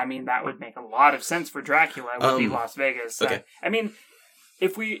 I mean, that would make a lot of sense for Dracula. It would be Las Vegas. Okay. I mean,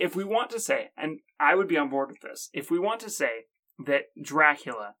 if we want to say, and I would be on board with this, if we want to say that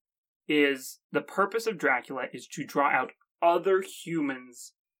Dracula is, the purpose of Dracula is to draw out other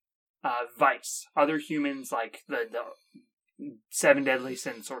humans' vice, other humans like the 7 deadly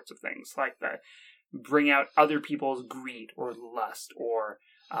sins sorts of things, like that, bring out other people's greed or lust or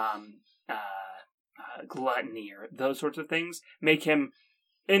gluttony or those sorts of things, make him,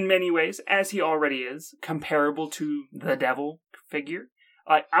 in many ways, as he already is, comparable to the devil figure.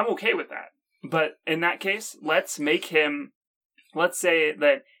 I'm okay with that. But in that case, let's make him, let's say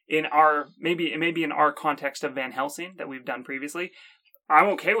that in our, maybe in our context of Van Helsing that we've done previously, I'm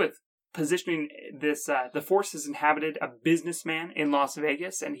okay with positioning this, the Force has inhabited a businessman in Las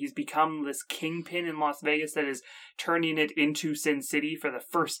Vegas, and he's become this kingpin in Las Vegas that is turning it into Sin City for the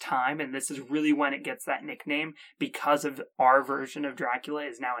first time, and this is really when it gets that nickname, because of our version of Dracula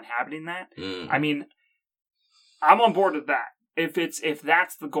is now inhabiting that. I mean, I'm on board with that, if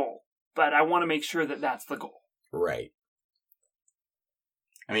that's the goal, but I want to make sure that that's the goal. Right.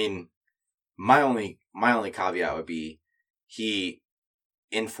 I mean, my only caveat would be he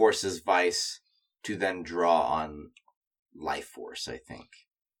enforces vice to then draw on life force, I think.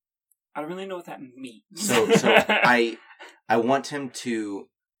 I don't really know what that means. So I want him to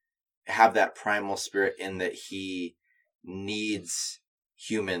have that primal spirit in that he needs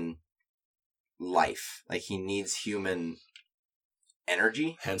human life. Like, he needs human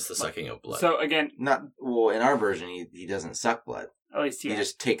energy. Hence the sucking of blood. So again, in our version, he doesn't suck blood. At least he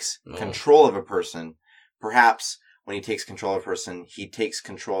just takes control of a person. Perhaps when he takes control of a person, he takes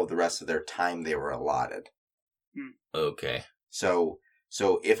control of the rest of their time they were allotted. Okay. So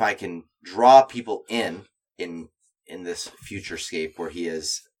if I can draw people in this futurescape where he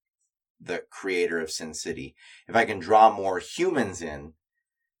is the creator of Sin City, if I can draw more humans in,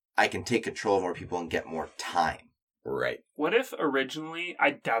 I can take control of more people and get more time. Right. What if originally,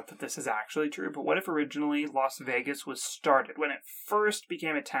 I doubt that this is actually true, but what if originally Las Vegas was started, when it first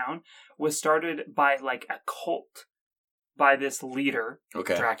became a town, was started by like a cult, by this leader,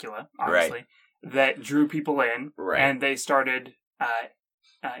 Dracula, obviously, that drew people in, and they started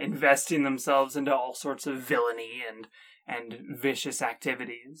investing themselves into all sorts of villainy and vicious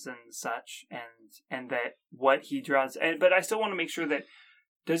activities and such, and that what he draws, but I still want to make sure that,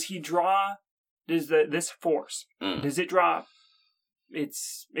 does this force, does it draw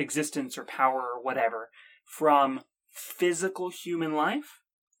its existence or power or whatever from physical human life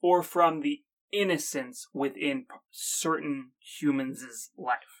or from the innocence within certain humans'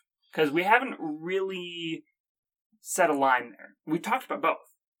 life? Because we haven't really set a line there. We talked about both.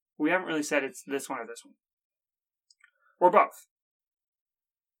 We haven't really said it's this one or this one. Or both.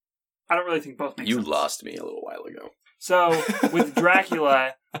 I don't really think both make sense. You lost me a little while ago. So, with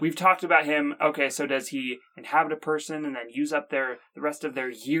Dracula, we've talked about him. Okay, so does he inhabit a person and then use up the rest of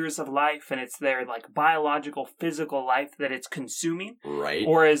their years of life, and it's their like biological, physical life that it's consuming? Right.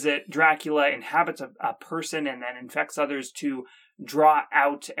 Or is it Dracula inhabits a person and then infects others to draw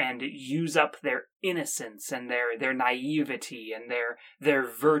out and use up their innocence and their naivety and their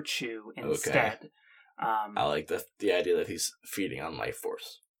virtue instead? Okay. I like the idea that he's feeding on life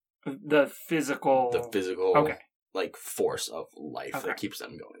force. The physical, okay. Like force of life that keeps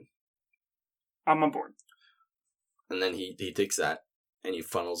them going. I'm on board. And then he takes that and he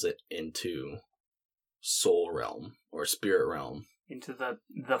funnels it into soul realm or spirit realm. Into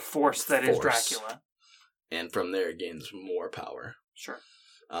the force that is Dracula. And from there gains more power. Sure.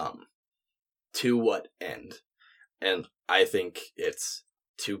 To what end? And I think it's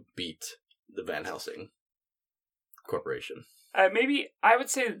to beat the Van Helsing Corporation. Maybe I would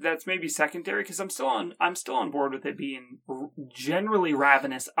say that's maybe secondary because I'm still on board with it being generally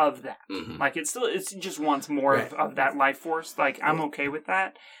ravenous of that. Mm-hmm. Like it just wants more of that life force. Like I'm okay with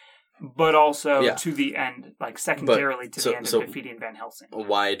that, but also to the end, like secondarily the end of defeating Van Helsing.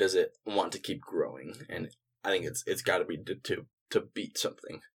 Why does it want to keep growing? And I think it's got to be to beat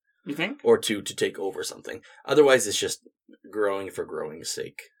something. You think? Or to take over something. Otherwise, it's just growing for growing's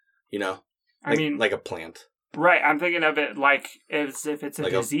sake. You know, I mean, like a plant. Right, I'm thinking of it like as if it's a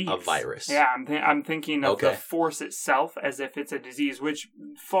disease. A virus. Yeah, I'm thinking of the force itself as if it's a disease, which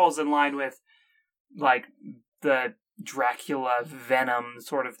falls in line with like the Dracula venom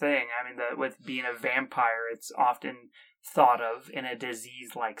sort of thing. I mean, with being a vampire, it's often thought of in a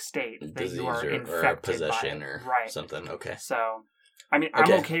disease-like state that you are infected or possession by or something. Okay. So, I mean,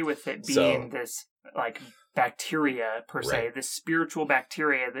 I'm okay with it being this like bacteria per se, this spiritual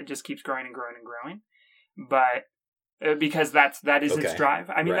bacteria that just keeps growing and growing and growing. But because that is its drive.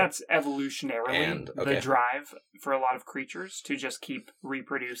 I mean, that's evolutionarily the drive for a lot of creatures to just keep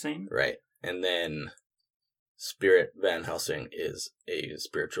reproducing. Right. And then Spirit Van Helsing is a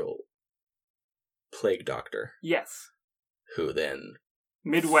spiritual plague doctor. Yes. Who then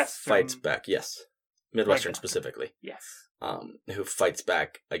Midwestern fights back. Yes. Midwestern specifically. Yes. Who fights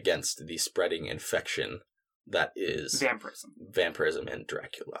back against the spreading infection that is vampirism and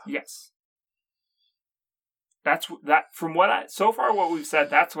Dracula. Yes. That's that. From so far, what we've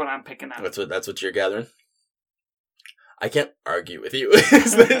said, that's what I'm picking up. That's what you're gathering. I can't argue with you.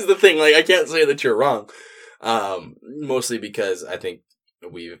 Is the thing. Like I can't say that you're wrong. Mostly because I think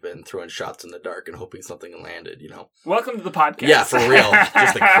we've been throwing shots in the dark and hoping something landed. You know. Welcome to the podcast. Yeah, for real.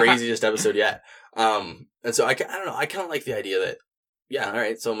 Just the craziest episode yet. And so I don't know. I kind of like the idea that all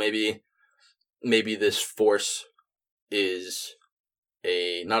right. So maybe this force is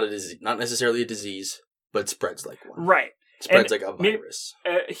not necessarily a disease. But it spreads like one. Right. Spreads like a virus.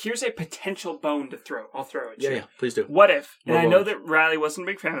 Here's a potential bone to throw. I'll throw it. Yeah, please do. What if, and I know that Riley wasn't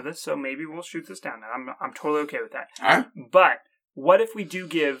a big fan of this, so maybe we'll shoot this down. I'm totally okay with that. Huh? But what if we do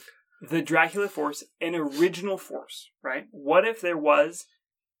give the Dracula force an original force, right? What if there was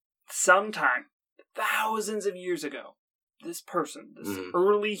sometime, thousands of years ago, this person, this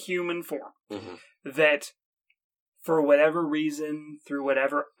early human form, that for whatever reason, through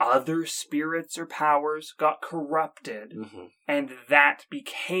whatever other spirits or powers, got corrupted, and that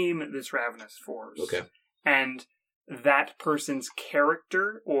became this ravenous force. Okay. And that person's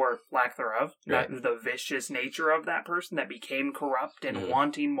character, or lack thereof, the vicious nature of that person that became corrupt and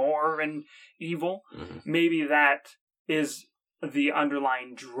wanting more and evil, maybe that is the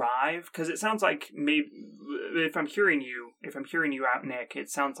underlying drive. Because it sounds like maybe, if I'm hearing you out, Nick, it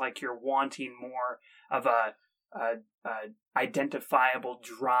sounds like you're wanting more of a identifiable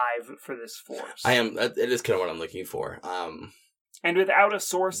drive for this force. I am. It is kind of what I'm looking for. And without a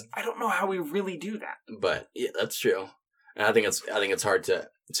source, I don't know how we really do that. But yeah, that's true. And I think it's hard to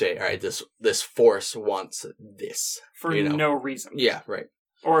say. All right, this force wants this for no reason. Yeah, right.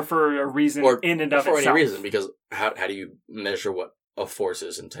 Or for a reason in and of itself. For any reason, because how do you measure what a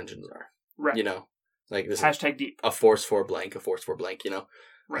force's intentions are? Right. You know, like this hashtag deep. A force for blank. You know.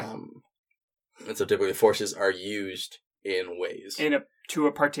 Right. And so typically forces are used in ways. To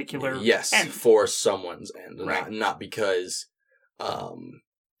a particular end. For someone's end. Not because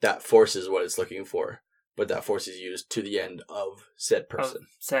that force is what it's looking for, but that force is used to the end of said person.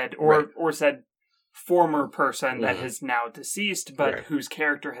 Or said former person that is now deceased, but Right. whose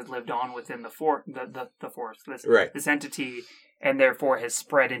character has lived on within the force, Right. this entity, and therefore has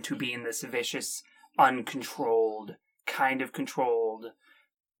spread into being this vicious, uncontrolled, kind of controlled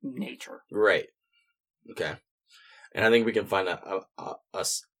nature. Right. Okay. And I think we can find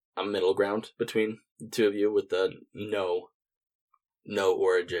a middle ground between the two of you with the no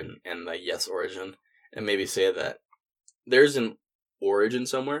origin and the yes origin, and maybe say that there's an origin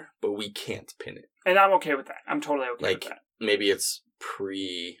somewhere, but we can't pin it. And I'm okay with that. I'm totally okay Like, with that. maybe it's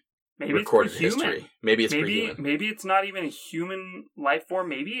Maybe recorded it's pre-human. history. Maybe it's pre-human. Maybe it's not even a human life form.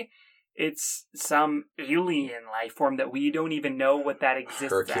 Maybe it's some alien life form that we don't even know what that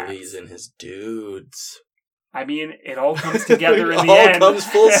exists Hercules as. and his dudes. I mean, it all comes together in It the all end. comes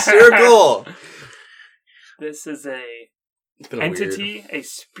full circle. This is a It's been entity, a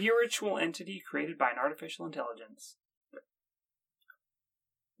spiritual entity created by an artificial intelligence.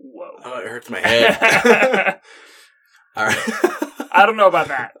 Whoa. Oh, it hurts my head. All right. I don't know about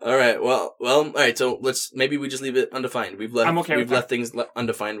that. All right. Well. All right. So maybe we just leave it undefined. We've left. I'm okay with We've left things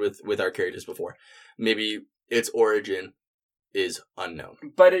undefined with our characters before. Maybe its origin is unknown.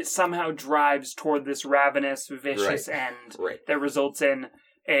 But it somehow drives toward this ravenous, vicious end Right. that results in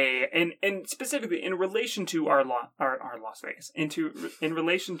and specifically in relation to our Las Vegas, in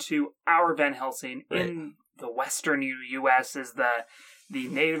relation to our Van Helsing in the Western U.S. is the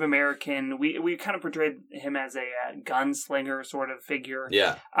Native American. We kind of portrayed him as a gunslinger sort of figure.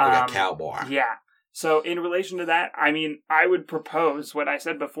 Yeah. Like a cowboy. Yeah. So in relation to that, I mean, I would propose what I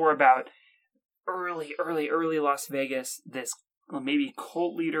said before about early Las Vegas, this maybe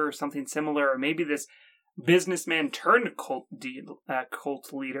cult leader or something similar, or maybe this businessman turned cult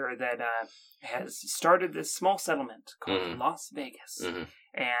leader that has started this small settlement called Las Vegas,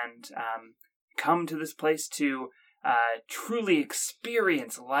 and come to this place to truly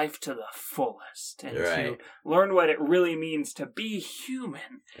experience life to the fullest and to learn what it really means to be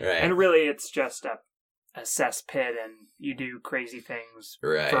human. Right. And really, it's just a cesspit, and you do crazy things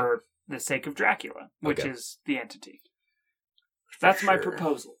for the sake of Dracula, which is the entity. That's my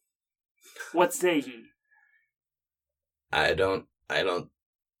proposal. What say ye? I don't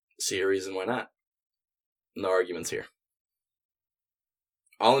see a reason why not. No arguments here.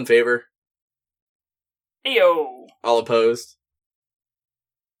 All in favor? Eyo! All opposed?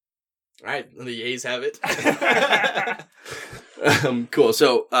 All right, the yeas have it. Cool.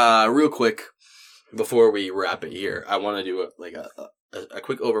 So, real quick, before we wrap it here, I want to do a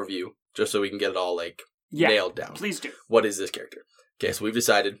quick overview, just so we can get it all nailed down. Please do. What is this character? Okay, so we've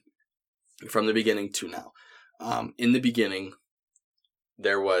decided from the beginning to now. In the beginning,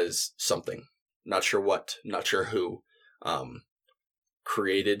 there was something, not sure what, not sure who,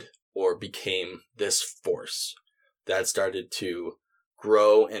 created or became this force that started to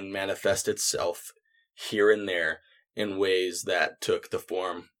grow and manifest itself here and there in ways that took the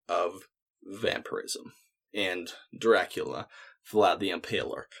form of vampirism and Dracula, Vlad the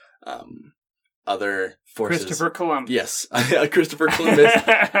Impaler, other forces. Christopher Columbus. Yes, Christopher Columbus.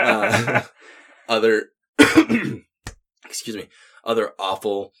 Other, excuse me, other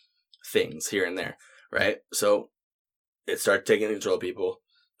awful things here and there, right? So it started taking control of people,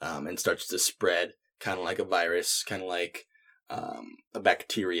 and starts to spread, kind of like a virus, kind of like a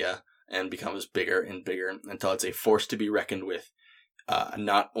bacteria, and becomes bigger and bigger until it's a force to be reckoned with,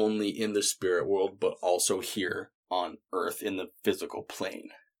 not only in the spirit world, but also here on Earth in the physical plane,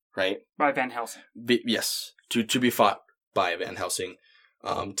 right? By Van Helsing. Yes, to be fought by Van Helsing,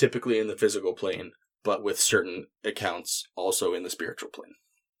 typically in the physical plane, but with certain accounts also in the spiritual plane,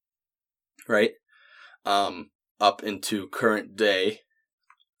 right? Up into current day,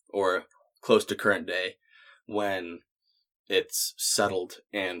 or close to current day, when it's settled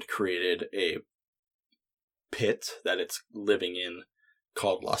and created a pit that it's living in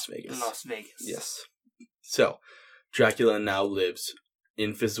called Las Vegas. Las Vegas. Yes. So, Dracula now lives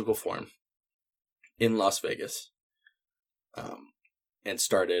in physical form in Las Vegas, and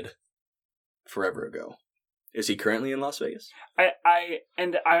started forever ago. Is he currently in Las Vegas? I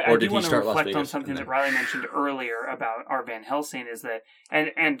Or do did want he to start Las reflect on Vegas something and that then- Riley mentioned earlier about our Van Helsing is that,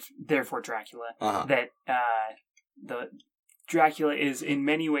 and therefore Dracula, that the Dracula is in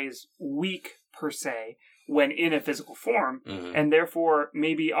many ways weak per se when in a physical form, and therefore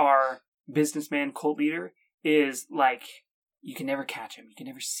maybe our businessman cult leader is like, you can never catch him, you can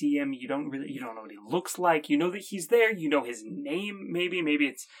never see him, you don't know what he looks like, you know that he's there, you know his name, maybe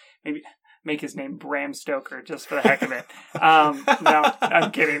make his name Bram Stoker just for the heck of it. No,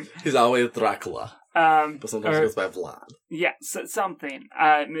 I'm kidding. He's always Dracula, but sometimes he goes by Vlad. Yeah, something.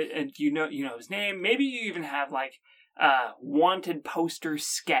 And you know his name. Maybe you even have like wanted poster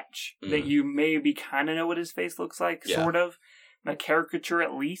sketch that you maybe kind of know what his face looks like, sort of. A caricature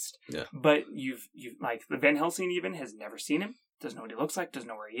at least. Yeah. But you've like, the Van Helsing even has never seen him, doesn't know what he looks like, doesn't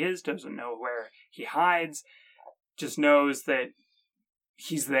know where he is, doesn't know where he hides, just knows that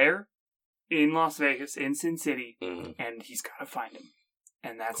he's there in Las Vegas, in Sin City, and he's got to find him.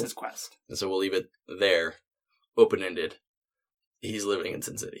 And that's his quest. And so we'll leave it there, open-ended. He's living in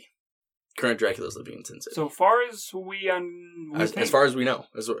Sin City. Current Dracula's living in Sin City. So far as as far as we know,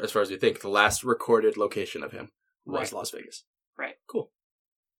 as far as we think, the last recorded location of him was Las Vegas. Right. Cool.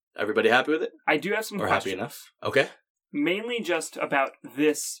 Everybody happy with it? I do have some questions. Happy enough? Okay. Mainly just about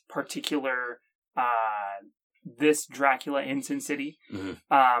this particular, this Dracula in Sin City.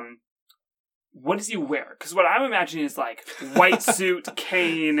 What does he wear? Because what I'm imagining is like white suit,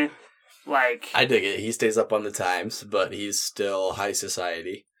 cane, like... I dig it. He stays up on the times, but he's still high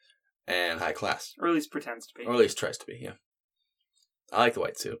society and high class. Or at least pretends to be. Or at least tries to be, yeah. I like the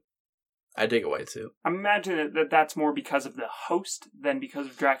white suit. I dig a white suit. I'm imagining that that's more because of the host than because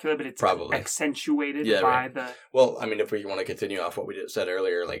of Dracula, but it's probably accentuated by the... Well, I mean, if we want to continue off what we said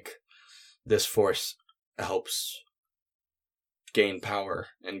earlier, like, this force helps gain power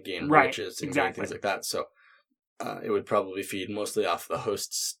and gain riches and gain things like that. So it would probably feed mostly off the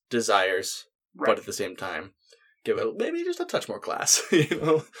host's desires, but at the same time, give it maybe just a touch more class. You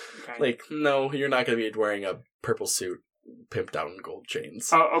know, like, no, you're not going to be wearing a purple suit pimped out in gold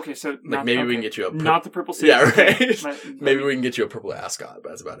chains. Oh, okay. So like maybe we can get you a not the purple suit. Yeah, right. Maybe we can get you a purple ascot, but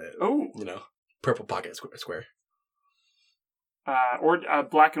that's about it. Oh, you know, purple pocket square. Or a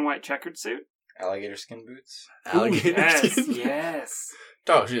black and white checkered suit. Alligator skin boots. Alligator skin. Yes.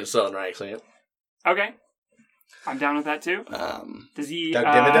 Oh, she's a southern accent. Okay. I'm down with that too. Does he... Doug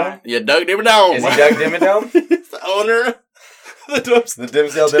Dimmadome? Yeah, Doug Dimmadome. Is he Doug Dimmadome? He's the owner. The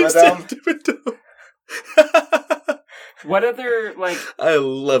Dimsdale Dimmadome? What other, like... I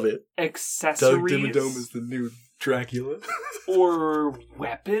love it. Accessories? Doug Dimmadome is the new Dracula. Or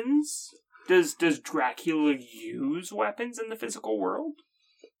weapons? Does Dracula use weapons in the physical world?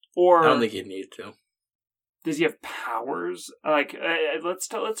 Or I don't think he'd need to. Does he have powers? Like, let's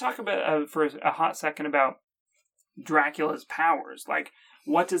talk about for a hot second about Dracula's powers. Like,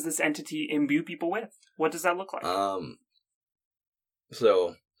 what does this entity imbue people with? What does that look like?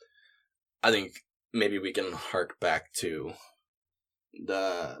 So, I think maybe we can hark back to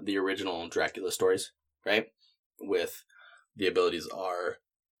the original Dracula stories, right? With the abilities are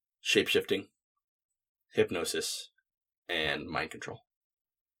shape-shifting, hypnosis, and mind control.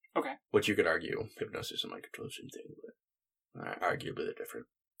 Okay. Which you could argue hypnosis and mind control are the same thing, but arguably they're different.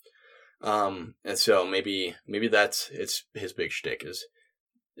 And so maybe that's his big shtick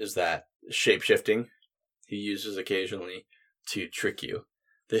is that shape-shifting he uses occasionally to trick you.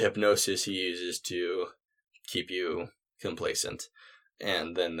 The hypnosis he uses to keep you complacent.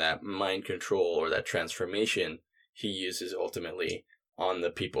 And then that mind control or that transformation he uses ultimately on the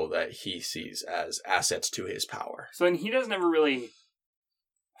people that he sees as assets to his power. So then he doesn't ever really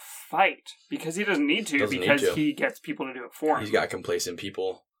fight because he doesn't need to he gets people to do it for him. He's got complacent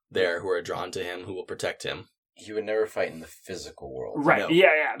people there who are drawn to him, who will protect him. He would never fight in the physical world. Right. No.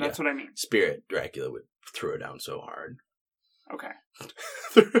 Yeah, that's what I mean. Spirit Dracula would throw down so hard. Okay.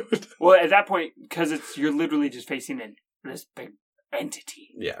 Well, at that point, because you're literally just facing this big entity.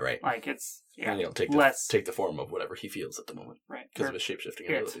 Yeah, right. Like, it's... Yeah, and he'll take the form of whatever he feels at the moment. Right. Because of his shape-shifting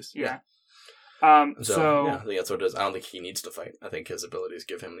abilities. Yeah. Yeah, I think that's what it is. I don't think he needs to fight. I think his abilities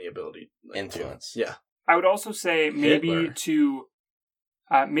give him the ability... influence. Yeah. I would also say maybe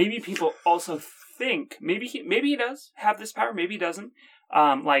Hitler. maybe people also think... Maybe he does have this power. Maybe he doesn't.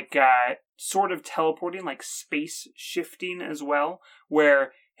 Sort of teleporting, like space shifting as well,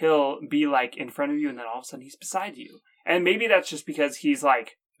 where he'll be like in front of you and then all of a sudden he's beside you. And maybe that's just because he's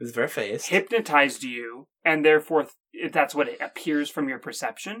like... He's very fast. Hypnotized you, and therefore that's what it appears from your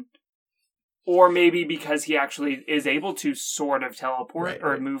perception. Or maybe because he actually is able to sort of teleport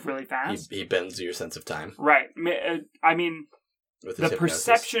or move really fast. He bends your sense of time. Right. I mean, with the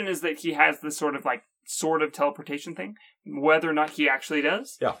perception is that he has this sort of teleportation thing. Whether or not he actually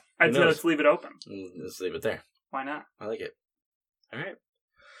does, I'd say let's leave it open. Let's leave it there. Why not? I like it. All right.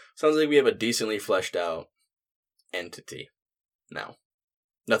 Sounds like we have a decently fleshed out entity now.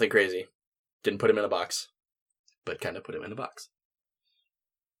 Nothing crazy. Didn't put him in a box, but kind of put him in a box.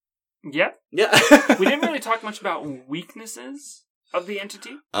 Yep. Yeah. We didn't really talk much about weaknesses of the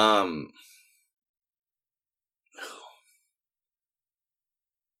entity.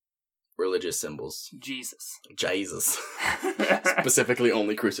 Religious symbols. Jesus. Specifically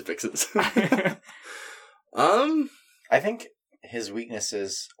only crucifixes. I think his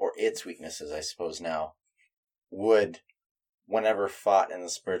weaknesses, or its weaknesses, I suppose now, would, whenever fought in the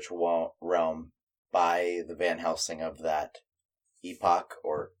spiritual realm by the Van Helsing of that epoch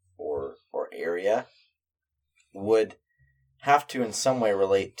or area, would have to in some way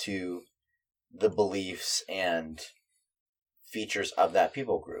relate to the beliefs and features of that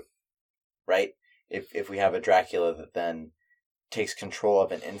people group, right? If we have a Dracula that then takes control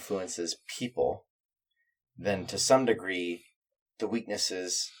of and influences people, then to some degree, the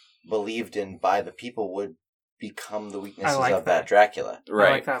weaknesses believed in by the people would become the weaknesses of that Dracula. Right.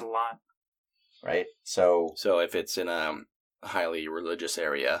 I like that a lot. Right? So if it's in a highly religious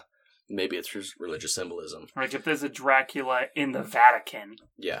area, maybe it's religious symbolism. Like if there's a Dracula in the Vatican,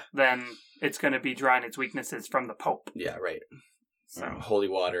 yeah, then it's going to be drawing its weaknesses from the Pope. Yeah, right. So holy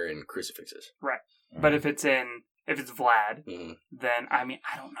water and crucifixes. Right. But if it's Vlad, then I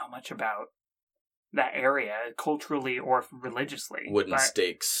don't know much about that area culturally or religiously. Wooden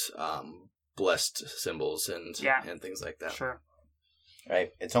stakes, blessed symbols, and things like that. Sure.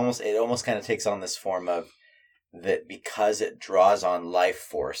 Right. It almost kind of takes on this form of that because it draws on life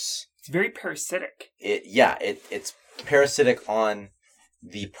force. It's very parasitic. It's parasitic on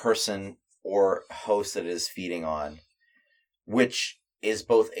the person or host that it is feeding on, which is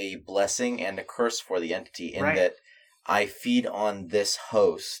both a blessing and a curse for the entity in that I feed on this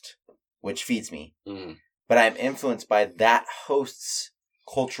host, which feeds me, but I'm influenced by that host's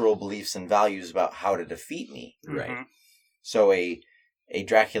cultural beliefs and values about how to defeat me. Right. So a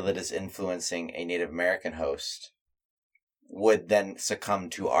Dracula that is influencing a Native American host would then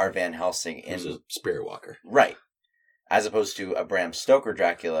succumb to our Van Helsing Who's a spirit walker. Right. As opposed to a Bram Stoker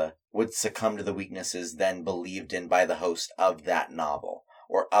Dracula would succumb to the weaknesses then believed in by the host of that novel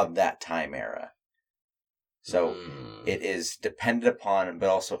or of that time era. So it is dependent upon but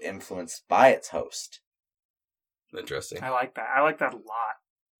also influenced by its host. Interesting. I like that. I like that a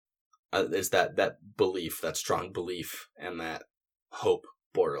lot. It's that belief, that strong belief, and that hope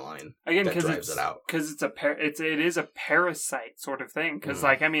borderline again that drives it out. Because it is a parasite sort of thing. Because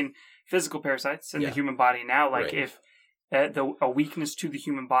physical parasites in the human body now, if a weakness to the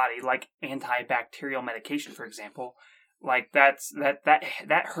human body, like antibacterial medication, for example, like that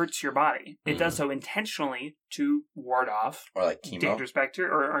hurts your body. It does so intentionally to ward off or like chemo. Dangerous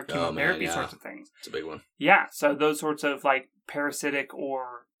bacteria or chemotherapy sorts of things. It's a big one. Yeah, so those sorts of like parasitic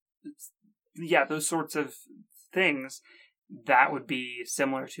or those sorts of things that would be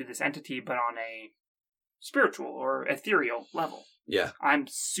similar to this entity, but on a spiritual or ethereal level. Yeah, I'm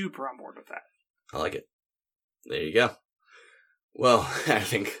super on board with that. I like it. There you go. Well, I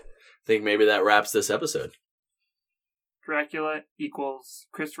think maybe that wraps this episode. Dracula equals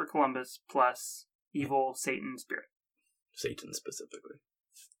Christopher Columbus plus evil Satan spirit. Satan specifically.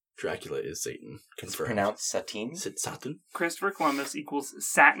 Dracula is Satan. Confirmed. It's pronounced Satan? Satan? Christopher Columbus equals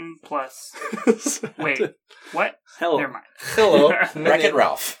Satin plus... Wait, what? Hello. Never mind. Hello. Wreck-It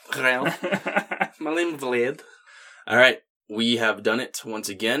Ralph. My name is Vlad. All right. We have done it once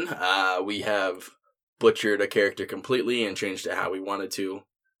again. We have butchered a character completely and changed it how we wanted to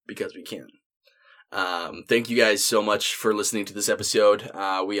because we can. Thank you guys so much for listening to this episode.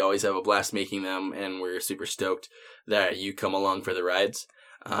 We always have a blast making them, and we're super stoked that you come along for the rides.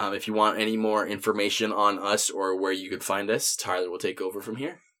 If you want any more information on us or where you could find us, Tyler will take over from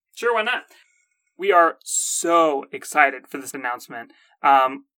here. Sure, why not? We are so excited for this announcement.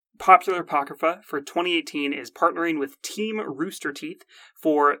 Popular Apocrypha for 2018 is partnering with Team Rooster Teeth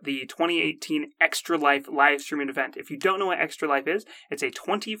for the 2018 Extra Life live streaming event. If you don't know what Extra Life is, it's a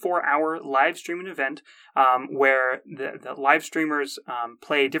 24-hour live streaming event where the live streamers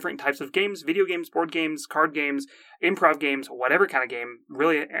play different types of games, video games, board games, card games, improv games, whatever kind of game,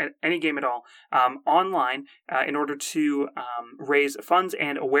 really any game at all, online in order to raise funds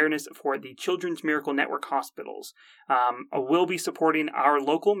and awareness for the Children's Miracle Network hospitals. We'll be supporting our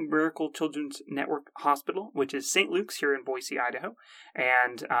local Miracle Children's Network hospital, which is St. Luke's here in Boise, Idaho,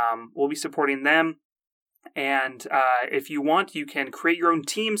 and we'll be supporting them. And if you want, you can create your own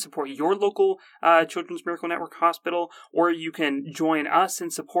team, support your local Children's Miracle Network hospital, or you can join us in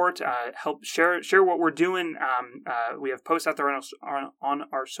support, help share what we're doing. We have posts out there on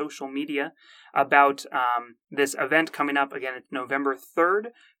our social media about this event coming up. Again, it's November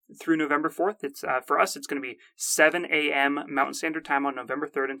 3rd through November 4th. It's for us, it's going to be 7 a.m. Mountain Standard Time on November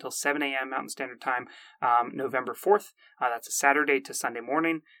 3rd until 7 a.m. Mountain Standard Time November 4th. That's a Saturday to Sunday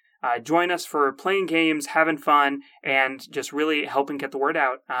morning. Join us for playing games, having fun, and just really helping get the word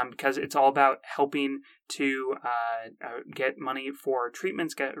out because it's all about helping to get money for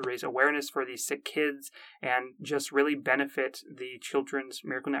treatments, raise awareness for these sick kids, and just really benefit the Children's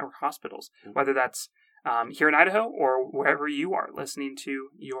Miracle Network hospitals, whether that's here in Idaho or wherever you are listening to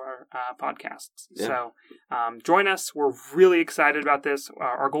your podcasts. Yeah. So join us. We're really excited about this.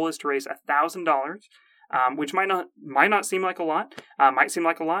 Our goal is to raise $1,000, which might not seem like a lot, might seem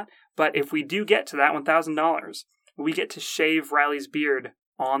like a lot, but if we do get to that $1,000, we get to shave Riley's beard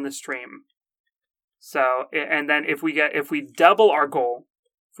on the stream. So, and then if we double our goal,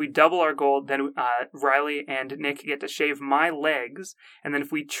 then Riley and Nick get to shave my legs. And then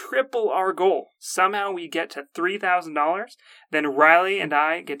if we triple our goal, somehow we get to $3,000, then Riley and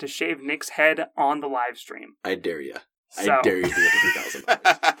I get to shave Nick's head on the live stream. I dare you. So. I dare you to get to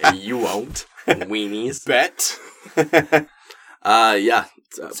 $3,000. And you won't. Weenies. Bet. Yeah.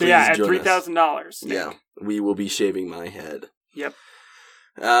 So yeah, at $3,000. Yeah. We will be shaving my head. Yep.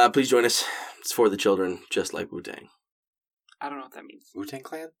 Please join us. It's for the children, just like Wu-Tang. I don't know what that means. Wu-Tang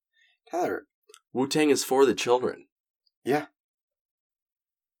Clan? Tyler. Wu-Tang is for the children. Yeah.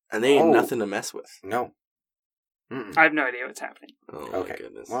 And they ain't nothing to mess with. No. Mm-mm. I have no idea what's happening. Oh, Okay. my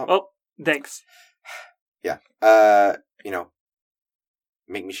goodness. Well, Thanks. yeah.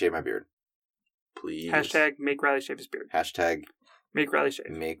 Make me shave my beard. Please. Hashtag make Riley shave his beard. Hashtag Make Riley shave.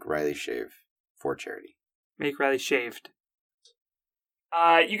 make Riley shave for charity. Make Riley shaved.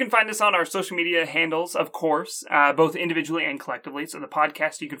 You can find us on our social media handles, of course, both individually and collectively. So the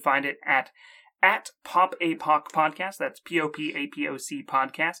podcast, you can find it at PopAPOC Podcast. That's POPAPOC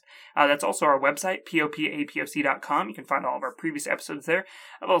Podcast. That's also our website, POPAPOC.com. You can find all of our previous episodes there.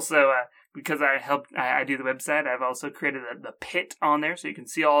 I've also, because I do the website, I've also created the pit on there, so you can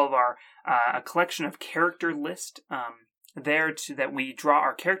see all of our, a collection of character list there that we draw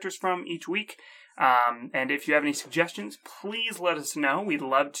our characters from each week. And if you have any suggestions, please let us know. We'd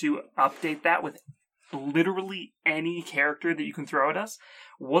love to update that with literally any character that you can throw at us.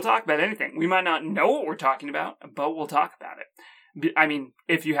 We'll talk about anything. We might not know what we're talking about, but we'll talk about it. I mean,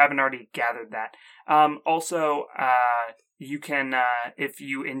 if you haven't already gathered that. Also, you can, if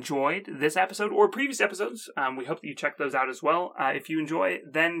you enjoyed this episode or previous episodes, we hope that you check those out as well. If you enjoy,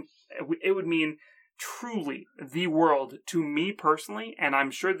 then it would mean truly the world to me personally, and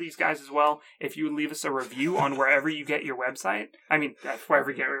I'm sure these guys as well, if you would leave us a review on wherever you get your website. I mean, wherever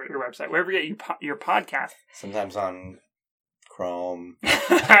you get your website, wherever you get your podcast. Sometimes on Chrome.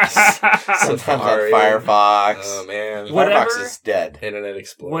 Sometimes on Firefox. Oh, man. Firefox is dead. Internet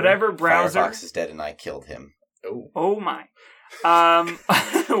Explorer. Whatever browser. Firefox is dead and I killed him. Oh my.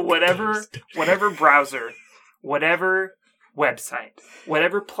 Whatever browser, whatever website,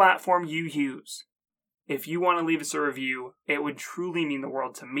 whatever platform you use, if you want to leave us a review, it would truly mean the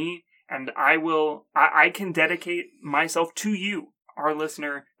world to me, and I can dedicate myself to you, our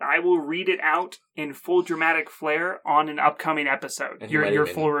listener. I will read it out in full dramatic flair on an upcoming episode. Your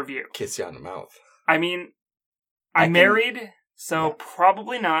full review. Kiss you on the mouth. I mean, I'm married, so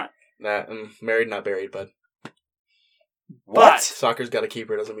probably not. Nah, married, not buried, bud. What? But Soccer's got a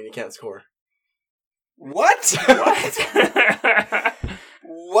keeper, doesn't mean you can't score. What?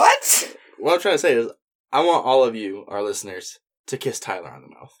 What? What I'm trying to say is, I want all of you, our listeners, to kiss Tyler on the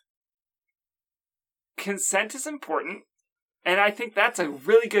mouth. Consent is important, and I think that's a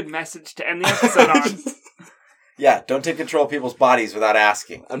really good message to end the episode on. Yeah, don't take control of people's bodies without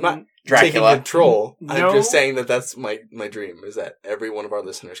asking. I'm not Dracula. taking control. No. I'm just saying that's my dream, is that every one of our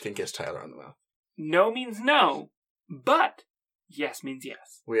listeners can kiss Tyler on the mouth. No means no, but yes means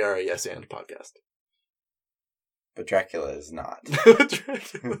yes. We are a yes and podcast. But Dracula is not.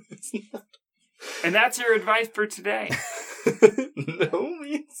 Dracula is not. And that's your advice for today. No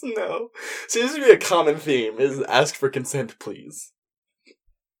means no. Seems to be a common theme, is ask for consent, please.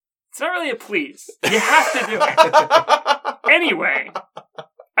 It's not really a please. You have to do it. Anyway,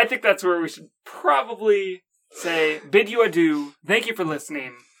 I think that's where we should probably say bid you adieu. Thank you for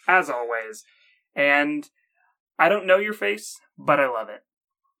listening, as always. And I don't know your face, but I love it.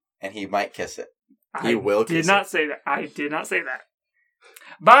 And he might kiss it. He will kiss did not say that. I did not say that.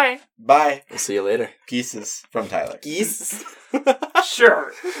 Bye. Bye. We'll see you later. Kisses from Tyler. Geese.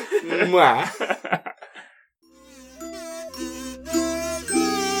 Sure. Mwah.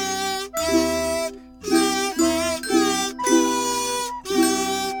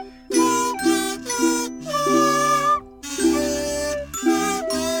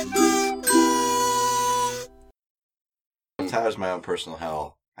 Tyler's my own personal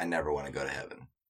hell. I never want to go to heaven.